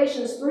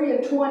Revelations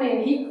 3:20,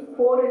 and he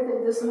quoted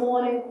it this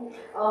morning,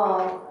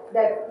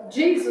 that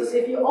Jesus,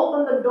 if you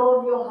open the door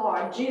of your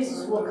heart,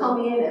 Jesus will come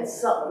in and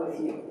sup with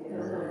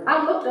you.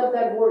 I looked up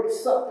that word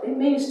sup. It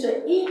means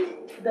to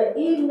eat the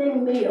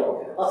evening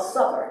meal, a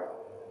supper.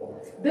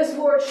 This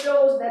word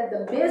shows that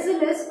the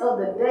busyness of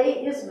the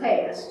day is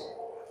past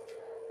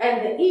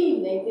and the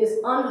evening is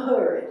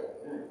unhurried,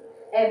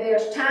 and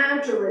there's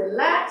time to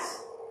relax,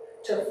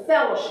 to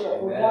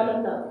fellowship with one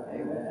another.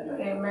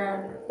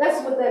 Amen.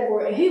 That's what that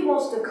word. He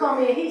wants to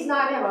come in. He's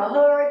not in a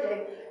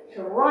hurry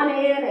to run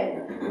in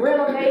and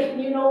renovate,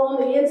 on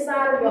the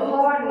inside of your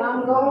heart, and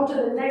I'm going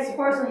to the next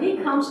person. He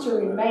comes to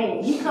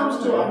remain. He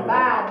comes to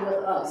abide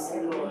with us.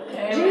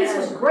 Amen.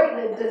 Jesus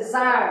greatly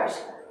desires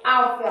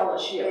our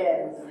fellowship.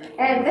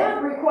 And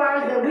that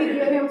requires that we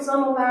give him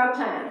some of our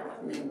time.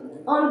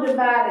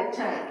 Undivided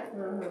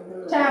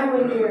time. Time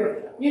when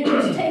you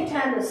just take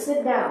time to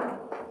sit down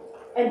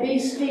and be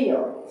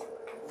still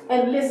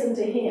and listen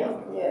to him.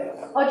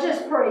 Or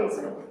just praise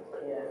him.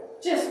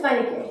 Just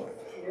thank him.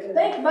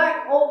 Think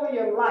back over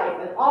your life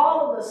and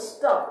all of the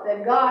stuff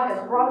that God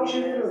has brought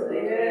you through.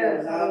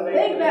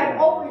 Think back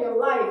over your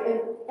life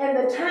and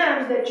the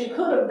times that you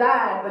could have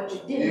died, but you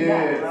didn't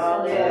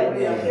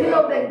die. You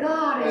know that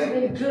God has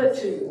been good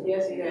to you.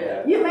 Yes, he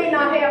has. You may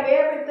not have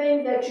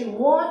everything that you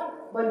want,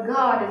 but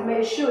God has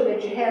made sure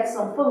that you had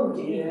some food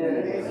to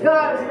eat.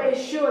 God has made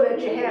sure that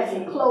you had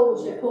some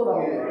clothes to put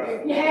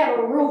on. You had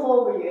a roof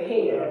over your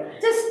head.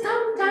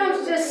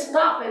 Just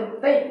stop and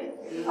think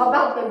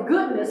about the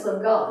goodness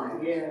of God.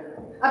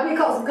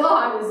 Because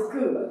God is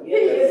good. He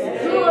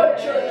is good,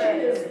 church.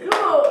 He is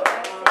good.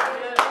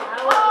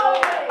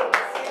 Always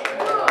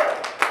good.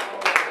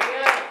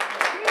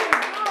 He is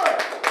good.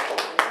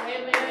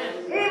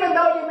 Even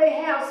though you may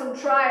have some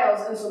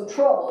trials and some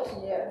troubles,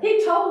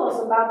 he told us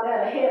about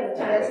that ahead of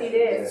time. Yes, he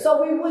did.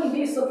 So we wouldn't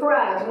be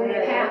surprised when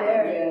it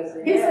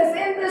happened. He says,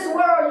 in this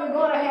world you're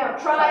going to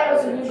have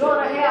trials and you're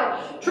going to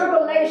have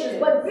tribulations,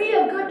 but be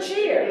of good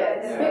cheer,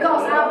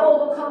 because I've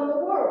overcome the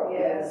world.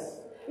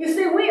 You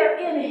see, we are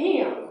in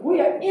him. We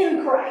are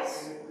in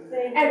Christ.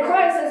 And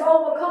Christ has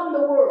overcome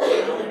the world.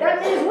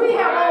 That means we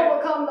have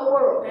overcome the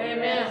world.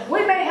 Amen.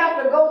 We may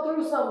have to go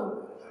through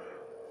some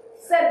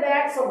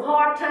setbacks, some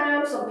hard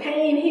times, some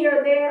pain here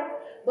or there,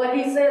 but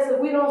he says if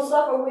we don't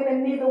suffer with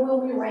him, neither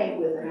will we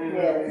reign with him.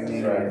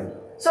 Yes.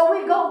 So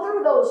we go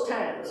through those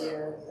times.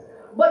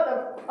 But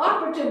the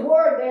operative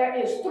word there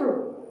is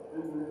through.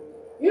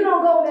 You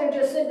don't go there and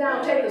just sit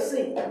down, take a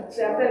seat, and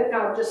say, I think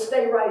I'll just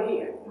stay right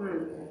here.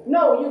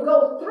 No, you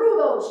go through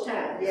those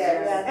times.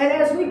 And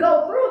as we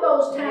go through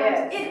those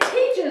times, it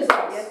teaches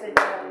us.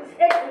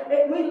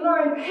 We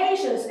learn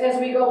patience as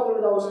we go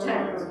through those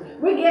times.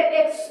 We get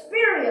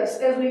experience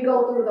as we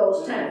go through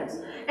those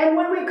times. And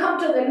when we come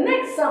to the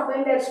next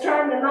something that's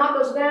trying to knock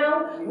us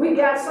down, we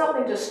got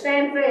something to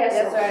stand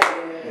fast on. I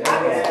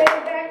can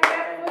stand back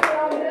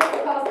on this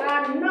because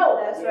I know.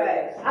 That's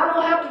right. I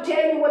don't have to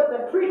tell you what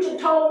the preacher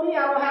told me.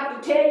 I don't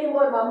have to tell you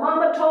what my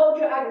mama told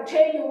you. I can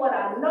tell you what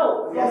I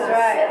know for myself.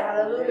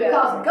 Hallelujah.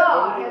 Because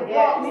God has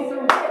brought me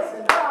through this,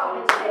 and God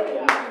has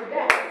taken me through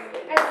that.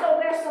 And so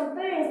there's some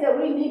things that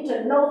we need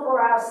to know for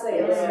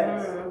ourselves.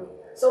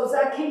 So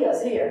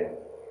Zacchaeus here,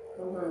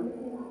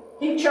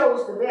 He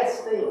chose the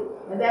best thing,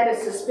 and that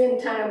is to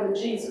spend time with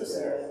Jesus.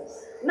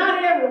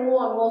 Not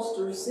everyone wants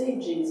to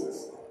receive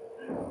Jesus.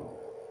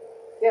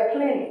 There are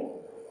plenty.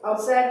 I'm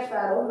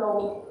satisfied. Oh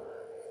no.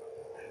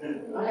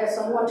 I had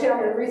someone tell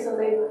me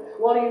recently,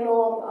 well, you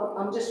know,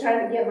 I'm just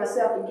trying to get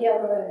myself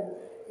together, and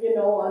you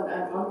know, I'm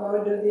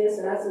going to do this.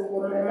 And I said,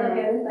 well, that doesn't have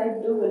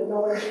anything to do with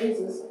knowing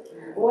Jesus.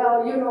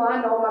 Well, you know,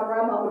 I know my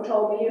grandmama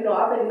told me, you know,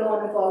 I've been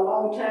knowing him for a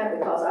long time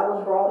because I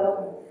was brought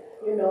up,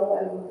 you know,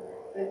 and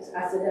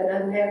I said, that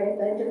doesn't have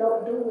anything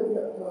to do with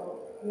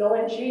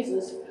knowing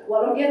Jesus.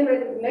 Well, I'm getting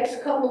ready, the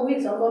next couple of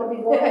weeks, I'm going to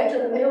be going to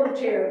the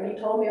military. And he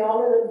told me all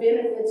of the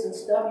benefits and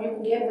stuff you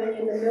can get when you're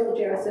in the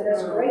military. I said,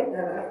 that's great.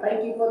 And I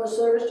thank you for the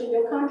service to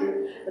your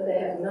country. But they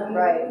have nothing to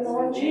do with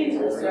knowing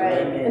Jesus.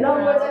 Right. In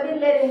other words, I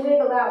didn't let him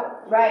wiggle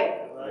out.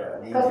 Right.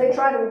 Because they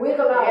try to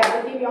wiggle out.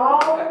 They give you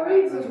all the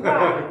reasons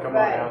why.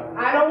 Right.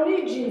 I don't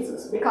need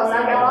Jesus because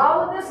I got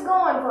all of this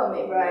going for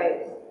me.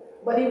 Right.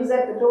 But he was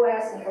at the door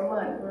asking for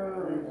money.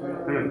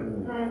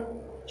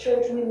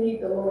 Church, we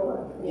need the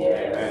Lord.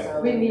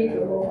 Yes. We need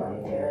the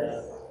Lord.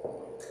 Yes.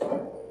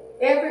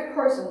 Every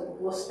person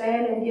will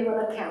stand and give an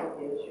account.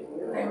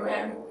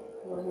 Amen.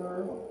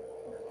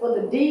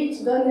 For the deeds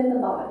done in the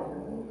body,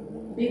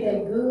 be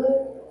they good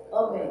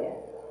or bad.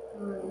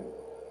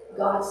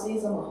 God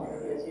sees them all.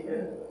 Yes, you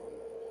do.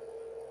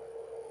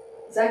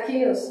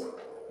 Zacchaeus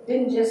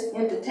didn't just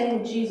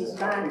entertain Jesus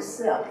by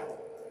himself,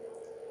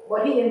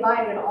 but he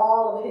invited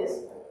all of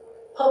his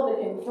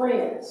publican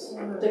friends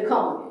to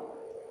come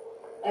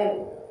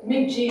and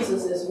meet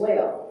Jesus as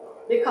well,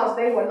 because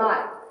they were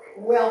not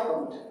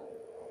welcomed.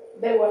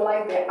 They were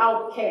like the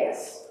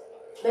outcasts.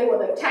 They were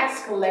the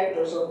tax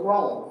collectors of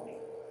Rome.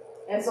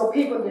 And so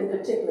people didn't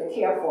particularly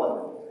care for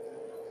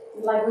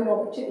them. Like we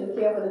don't particularly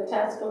care for the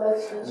tax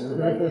collectors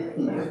today.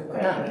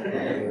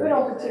 We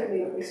don't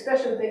particularly,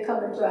 especially if they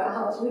come into our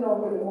house, we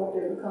don't really want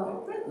them to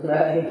come.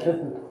 Right.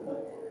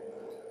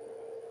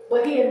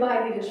 But he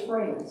invited his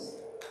friends.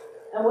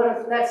 And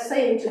what that's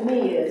saying to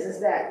me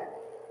is that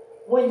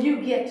when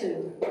you get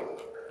to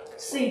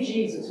see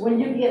Jesus, when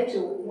you get to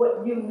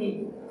what you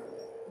need,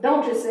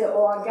 don't just say,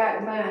 oh, I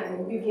got mine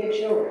and you get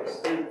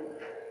yours.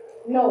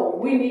 No,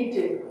 we need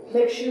to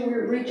make sure we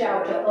reach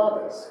out to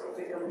others,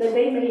 that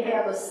they may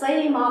have the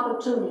same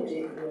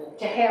opportunity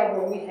to have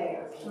what we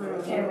have.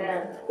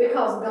 Amen.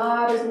 Because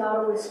God is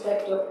not a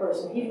respecter of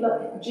person.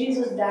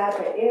 Jesus died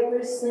for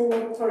every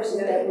single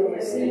person that will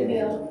receive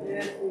him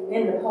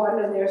in the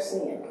pardon of their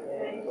sin.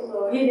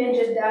 He didn't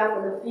just die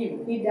for the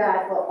few. He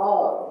died for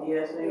all.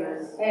 Yes,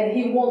 amen. And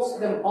he wants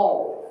them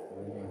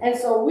all. And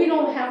so we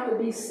don't have to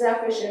be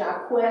selfish in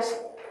our quest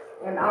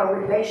and our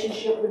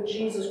relationship with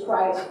Jesus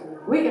Christ.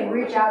 We can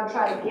reach out and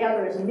try to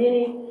gather as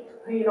many,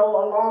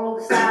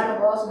 alongside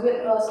of us,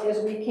 with us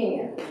as we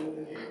can.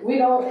 We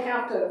don't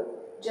have to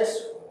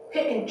just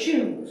pick and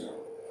choose.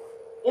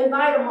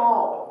 Invite them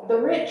all. The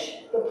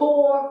rich, the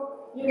poor,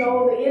 the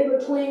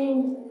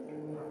in-between,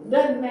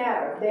 doesn't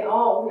matter. We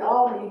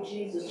all need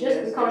Jesus.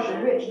 Just because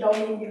you're rich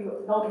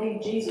don't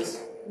need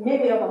Jesus.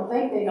 Many of them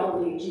think they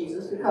don't need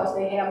Jesus because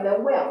they have their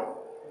wealth.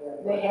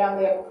 They have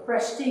their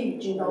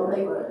prestige,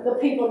 the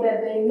people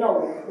that they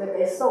know, that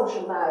they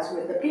socialize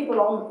with, the people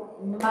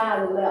on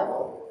my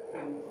level,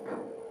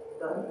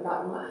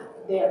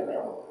 not their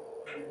level.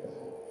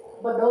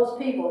 But those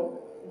people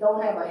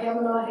don't have a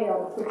heaven or a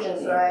hell to put you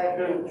in.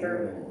 Right.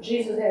 True.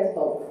 Jesus has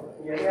both.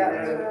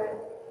 Yeah.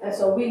 And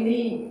so we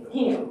need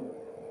him.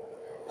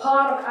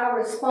 Part of our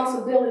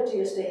responsibility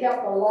is to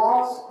help the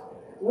lost,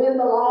 win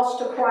the lost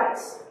to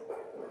Christ.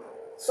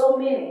 So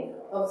many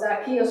of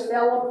Zacchaeus'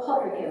 fellow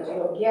publicans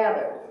were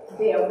gathered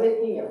there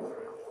with him.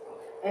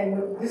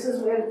 And this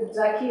is where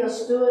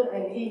Zacchaeus stood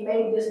and he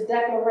made this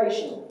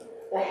declaration: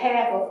 the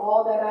half of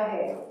all that I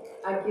have,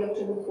 I give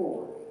to the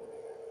poor.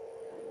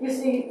 You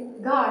see,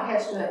 God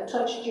has to have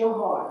touched your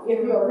heart.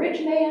 If you're a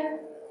rich man,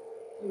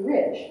 you're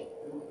rich.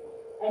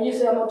 And you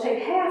say, I'm going to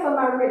take half of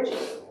my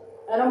riches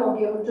and I'm going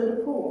to give them to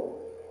the poor.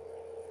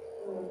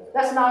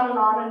 That's not an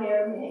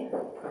ordinary man.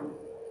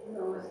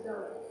 No, it's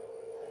not.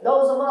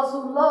 Those of us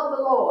who love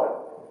the Lord,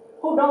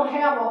 who don't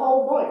have a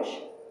whole bunch,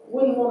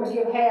 wouldn't want to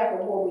give half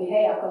of what we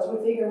have because we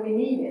figure we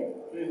need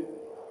it.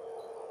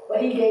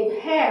 But he gave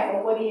half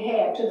of what he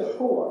had to the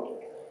poor.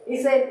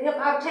 He said, if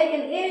I've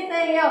taken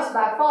anything else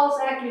by false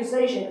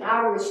accusation,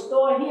 I'll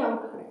restore him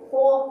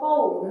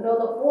fourfold.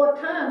 Another 4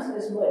 times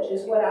as much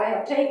is what I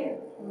have taken.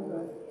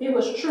 He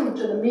was true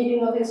to the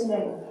meaning of his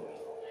name.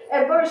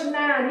 At verse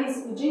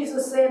 9,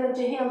 Jesus said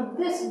unto him,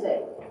 this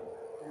day,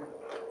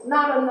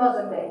 not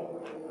another day.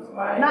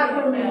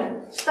 Not when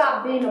you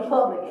stop being a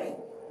publican.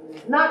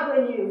 Not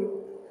when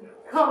you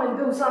come and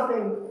do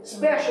something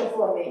special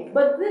for me.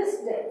 But this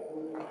day,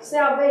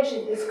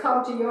 salvation is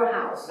come to your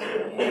house.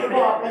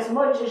 For as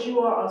much as you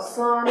are a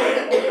son of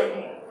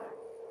Abraham.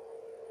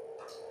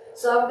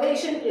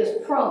 Salvation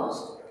is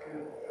promised,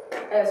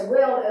 as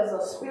well as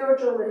a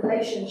spiritual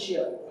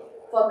relationship.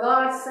 For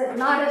God sent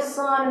not his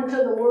Son into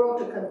the world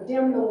to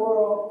condemn the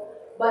world,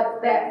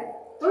 but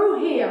that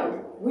through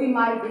him we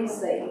might be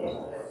saved.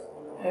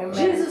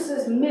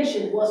 Jesus'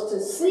 mission was to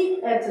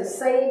seek and to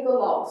save the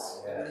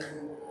lost.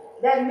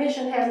 That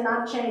mission has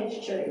not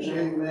changed, church.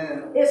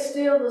 Amen. It's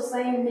still the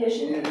same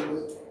mission.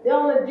 Yes. The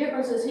only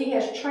difference is he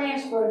has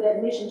transferred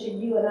that mission to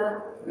you and I.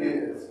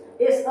 Yes.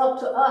 It's up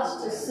to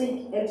us to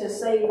seek and to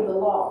save the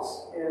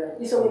lost.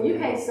 You say, well, you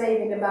can't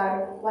save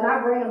anybody. When I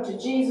bring them to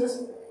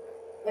Jesus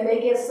and they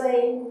get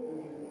saved,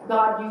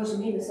 God used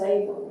me to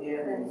save them.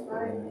 That's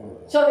right.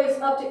 So it's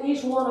up to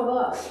each one of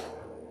us.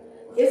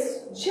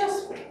 It's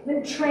just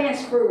been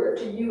transferred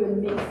to you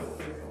and me.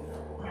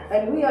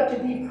 And we are to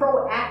be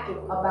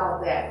proactive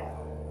about that.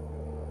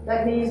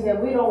 That means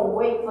that we don't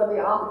wait for the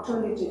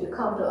opportunity to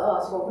come to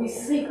us, but we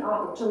seek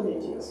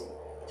opportunities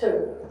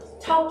to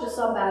talk to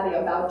somebody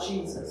about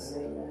Jesus.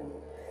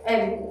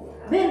 And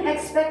then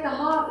expect a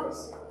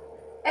harvest.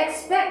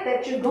 Expect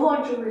that you're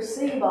going to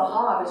receive a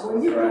harvest.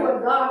 When you do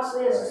what God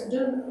says to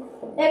do,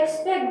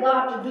 expect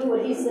God to do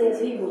what he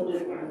says he will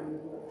do.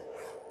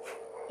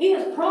 He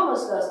has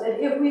promised us that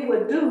if we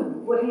would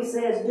do what he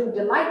says do,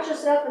 delight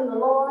yourself in the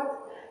Lord,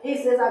 he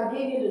says, I'll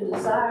give you the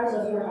desires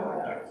of your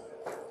heart.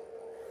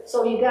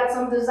 So you got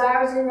some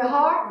desires in your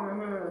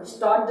heart?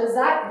 Start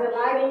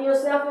delighting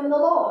yourself in the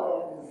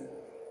Lord.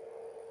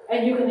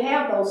 And you can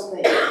have those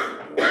things.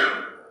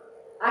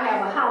 I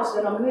have a house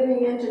that I'm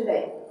living in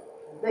today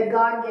that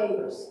God gave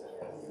us,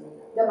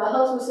 that my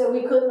husband said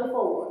we couldn't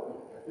afford.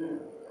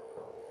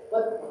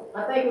 But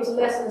I think it was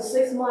less than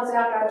 6 months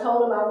after I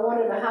told him I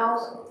wanted a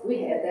house,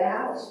 we had that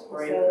house.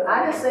 So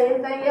I didn't say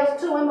anything else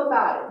to him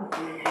about it.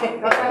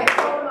 But I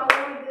told him I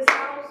wanted this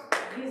house.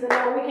 He said,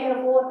 no, we can't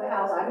afford the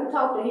house. I didn't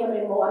talk to him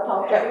anymore. I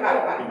talked to him.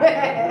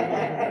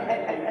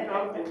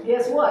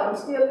 Guess what? I'm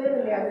still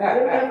living there. I've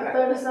been living there for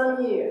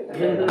 30-some years.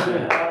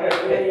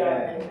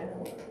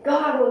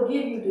 God will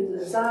give you the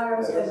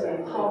desires of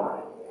your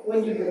heart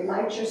when you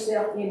delight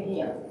yourself in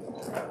him.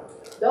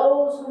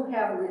 Those who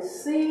have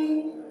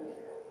received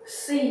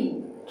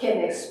seed can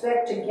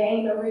expect to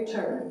gain a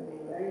return.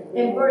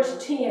 In verse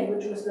 10,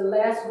 which was the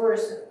last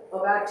verse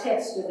of our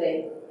text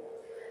today,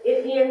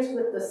 it ends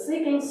with the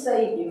seeking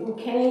Savior who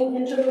came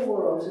into the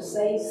world to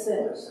save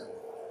sinners.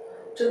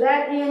 To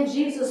that end,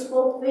 Jesus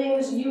spoke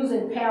things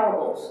using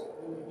parables.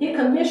 He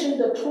commissioned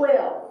the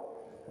 12,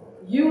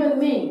 you and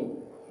me,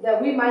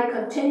 that we might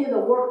continue the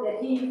work that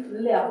he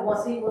left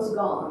once he was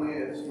gone.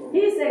 Yes.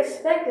 He's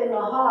expecting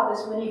a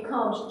harvest when he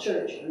comes,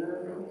 church.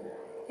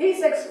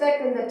 He's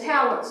expecting the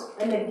talents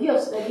and the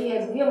gifts that he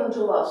has given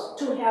to us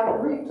to have a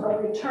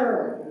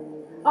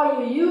return.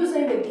 Are you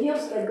using the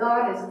gifts that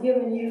God has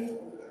given you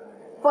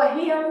for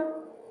him?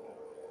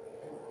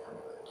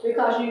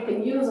 Because you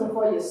can use them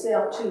for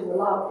yourself too. A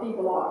lot of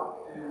people are.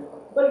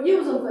 But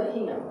use them for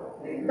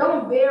him.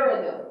 Don't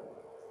bury them.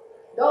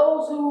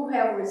 Those who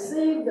have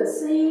received the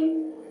seed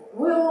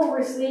will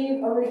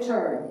receive a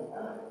return.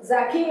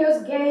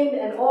 Zacchaeus gained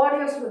an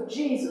audience with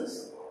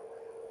Jesus,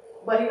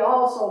 but he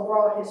also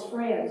brought his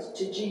friends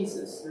to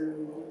Jesus.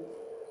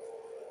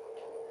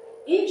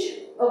 Each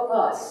of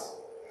us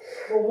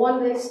will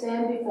one day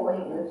stand before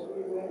him.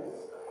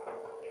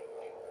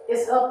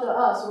 It's up to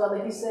us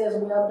whether he says,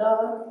 well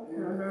done,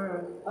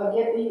 or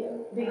get thee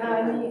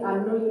behind me, I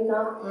knew you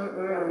not.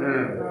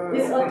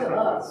 It's up to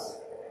us.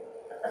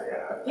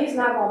 He's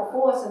not going to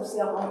force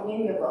himself on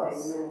any of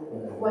us,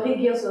 but he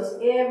gives us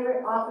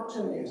every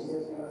opportunity.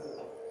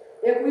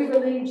 If we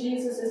believe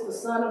Jesus is the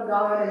Son of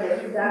God and that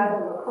he died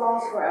on the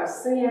cross for our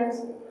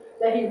sins,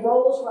 that he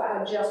rose for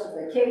our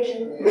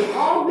justification,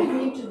 all we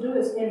need to do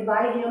is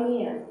invite him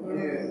in.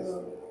 Yes.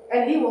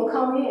 And he will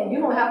come in. You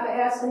don't have to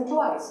ask him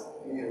twice.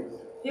 Yes.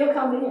 He'll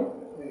come in.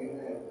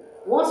 Amen.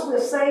 Once we're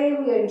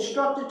saved, we are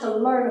instructed to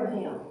learn of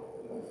him,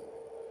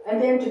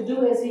 and then to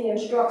do as he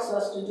instructs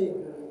us to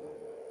do.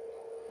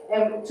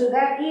 And to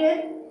that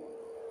end,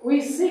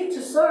 we seek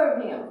to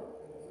serve him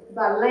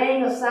by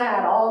laying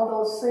aside all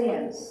those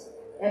sins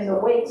and the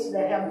weights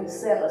that have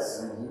beset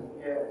us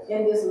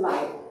in this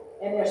life.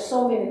 And there's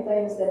so many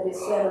things that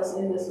beset us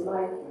in this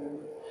life.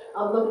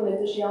 I'm looking at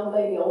this young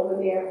lady over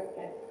there,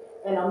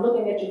 and I'm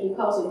looking at you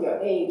because of your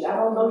age. I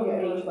don't know your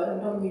age, but I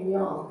know you're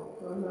young.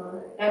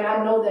 And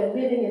I know that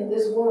living in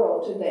this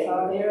world today,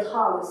 there's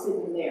Holly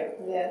sitting there.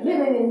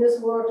 Living in this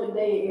world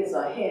today is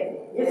a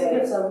heavy.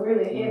 It's a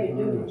really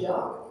heavy-duty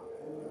job.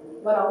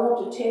 But I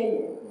want to tell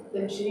you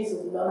that Jesus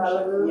loves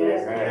you.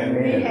 Yes.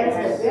 He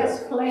has the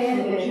best plan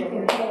that you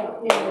can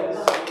have in your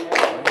life.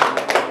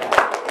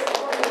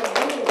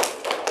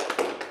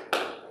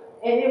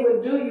 And it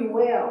would do you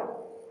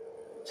well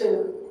to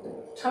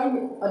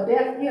turn a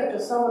deaf ear to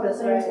some of the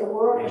things the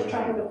world is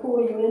trying to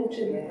pull you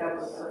into,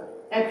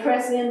 and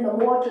press in the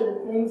more to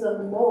the things of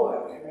the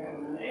Lord.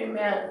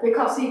 Amen.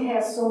 Because he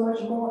has so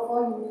much more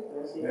for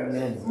you.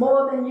 Amen.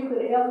 More than you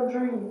could ever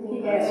dream,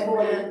 he has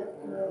for you.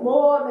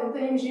 More than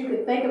things you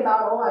could think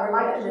about, oh, I'd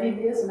like to do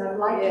this and I'd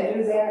like to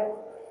do that.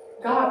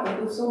 God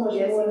can do so much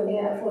more than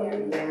that for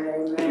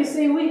you. You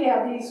see, we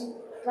have these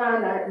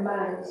finite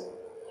minds.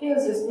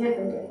 His is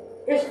infinite.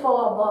 It's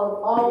far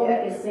above all we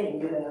can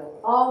think,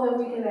 all that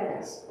we can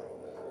ask.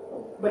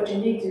 But you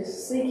need to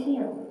seek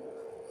him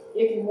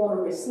if you want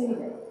to receive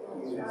it.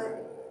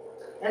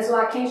 And so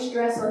I can't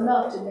stress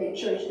enough today,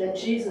 church, that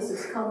Jesus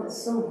is coming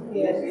soon.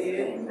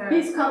 Yes.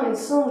 He's coming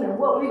soon, and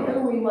what we do,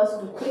 we must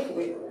do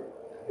quickly.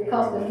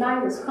 Because the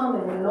night is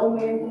coming when no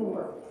man can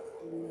work.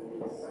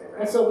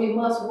 And so we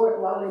must work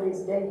while it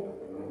is day.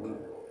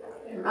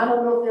 I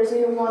don't know if there's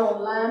anyone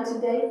online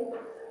today,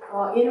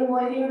 or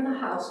anyone here in the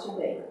house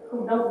today,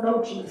 who don't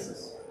know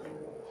Jesus.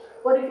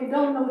 But if you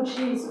don't know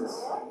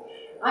Jesus,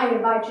 I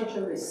invite you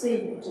to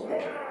receive him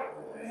today.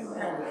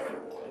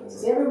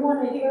 Has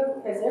everyone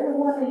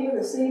here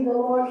received the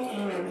Lord?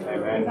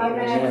 Amen.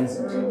 Invite Jesus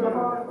into your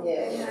heart.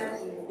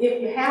 Yes.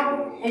 If you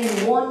haven't and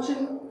you want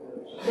to,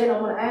 then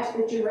I'm going to ask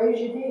that you raise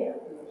your hand.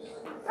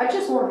 I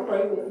just want to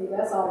pray with you,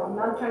 that's all. I'm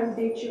not trying to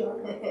beat you up.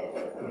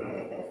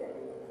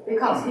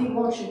 Because he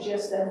wants you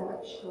just that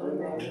much.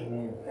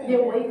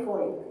 He'll wait for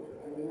you.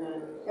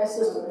 That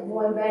sister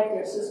going back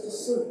there, Sister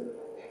Sue.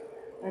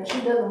 And she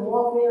doesn't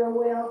walk very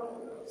well,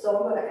 so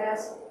I'm going to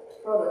ask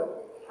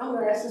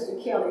Sister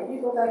Kelly, if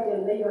you go back there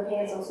and lay your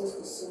hands on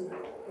Sister Sue,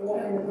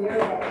 walk in the very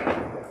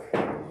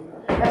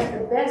back. That's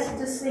the best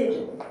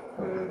decision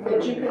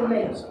that you can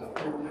make,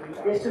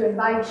 is to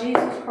invite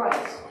Jesus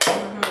Christ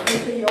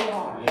into your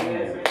heart.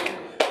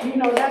 You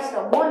know, that's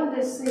the one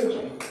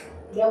decision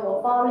that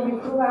will follow you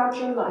throughout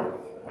your life.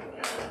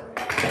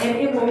 And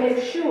it will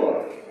make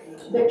sure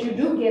that you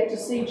do get to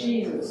see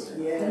Jesus,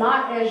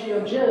 not as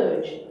your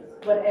judge,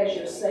 but as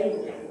your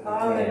Savior.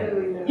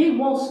 Hallelujah. He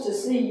wants to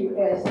see you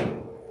as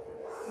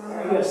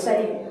your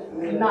Savior,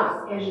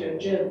 not as your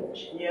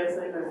judge. Yes,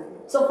 amen.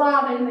 So,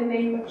 Father, in the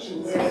name of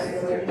Jesus,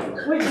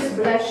 we just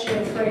bless you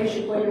and praise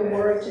you for your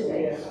word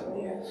today.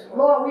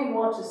 Lord, we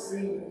want to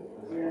see you.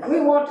 We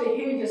want to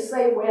hear you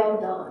say, well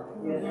done.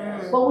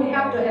 But we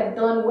have to have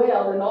done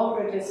well in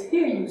order to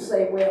hear you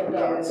say, well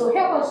done. So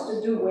help us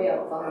to do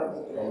well,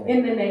 Father,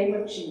 in the name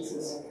of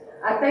Jesus.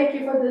 I thank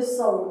you for this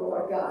soul,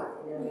 Lord God,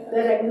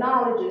 that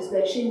acknowledges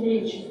that she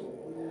needs you.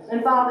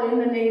 And Father, in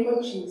the name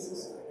of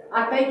Jesus,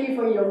 I thank you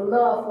for your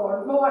love for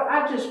her. Lord,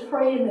 I just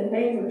pray in the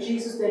name of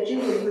Jesus that you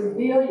would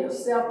reveal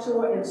yourself to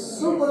her in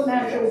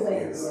supernatural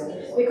ways,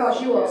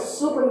 because you are a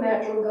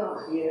supernatural God.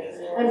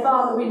 And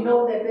Father, we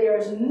know that there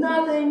is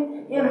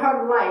nothing in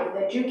her life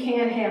that you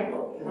can't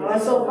handle.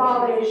 And so,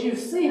 Father, as you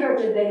see her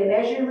today and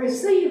as you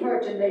receive her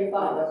today,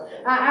 Father,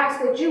 I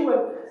ask that you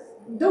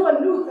would do a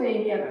new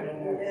thing in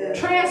her.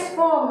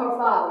 Transform her,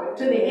 Father,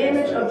 to the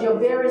image of your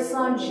very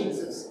Son,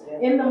 Jesus,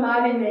 in the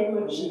mighty name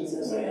of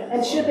Jesus.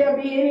 And should there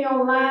be any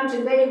online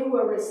today who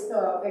are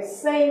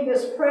saying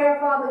this prayer,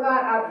 Father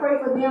God, I pray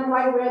for them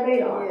right where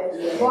they are.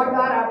 Lord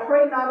God, I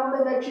pray not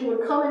only that you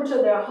would come into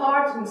their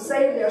hearts and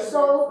save their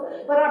souls,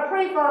 but I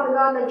pray, Father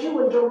God, that you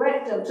would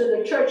direct them to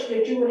the church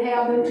that you would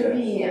have them to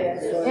be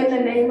in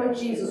the name of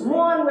Jesus.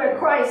 One where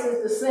Christ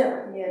is the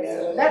center.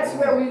 That's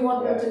where we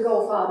want them to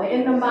go, Father,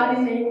 in the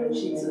mighty name of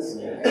Jesus.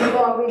 And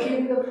Lord, we give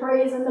you the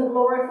praise and the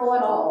glory for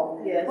it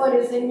all. For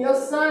it is in your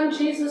Son,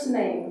 Jesus'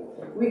 name,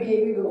 we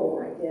give you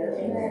glory.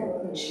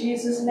 In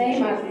Jesus'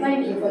 name, I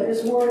thank you for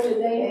this word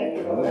today.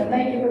 I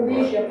thank you for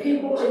these, your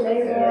people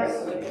today,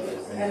 Lord.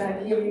 And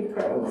I give you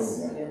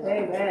praise.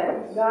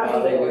 Amen. God,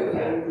 Hallelujah.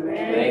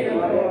 Thank you,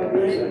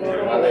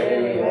 Lord.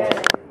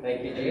 Hallelujah.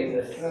 Thank you,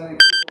 Jesus.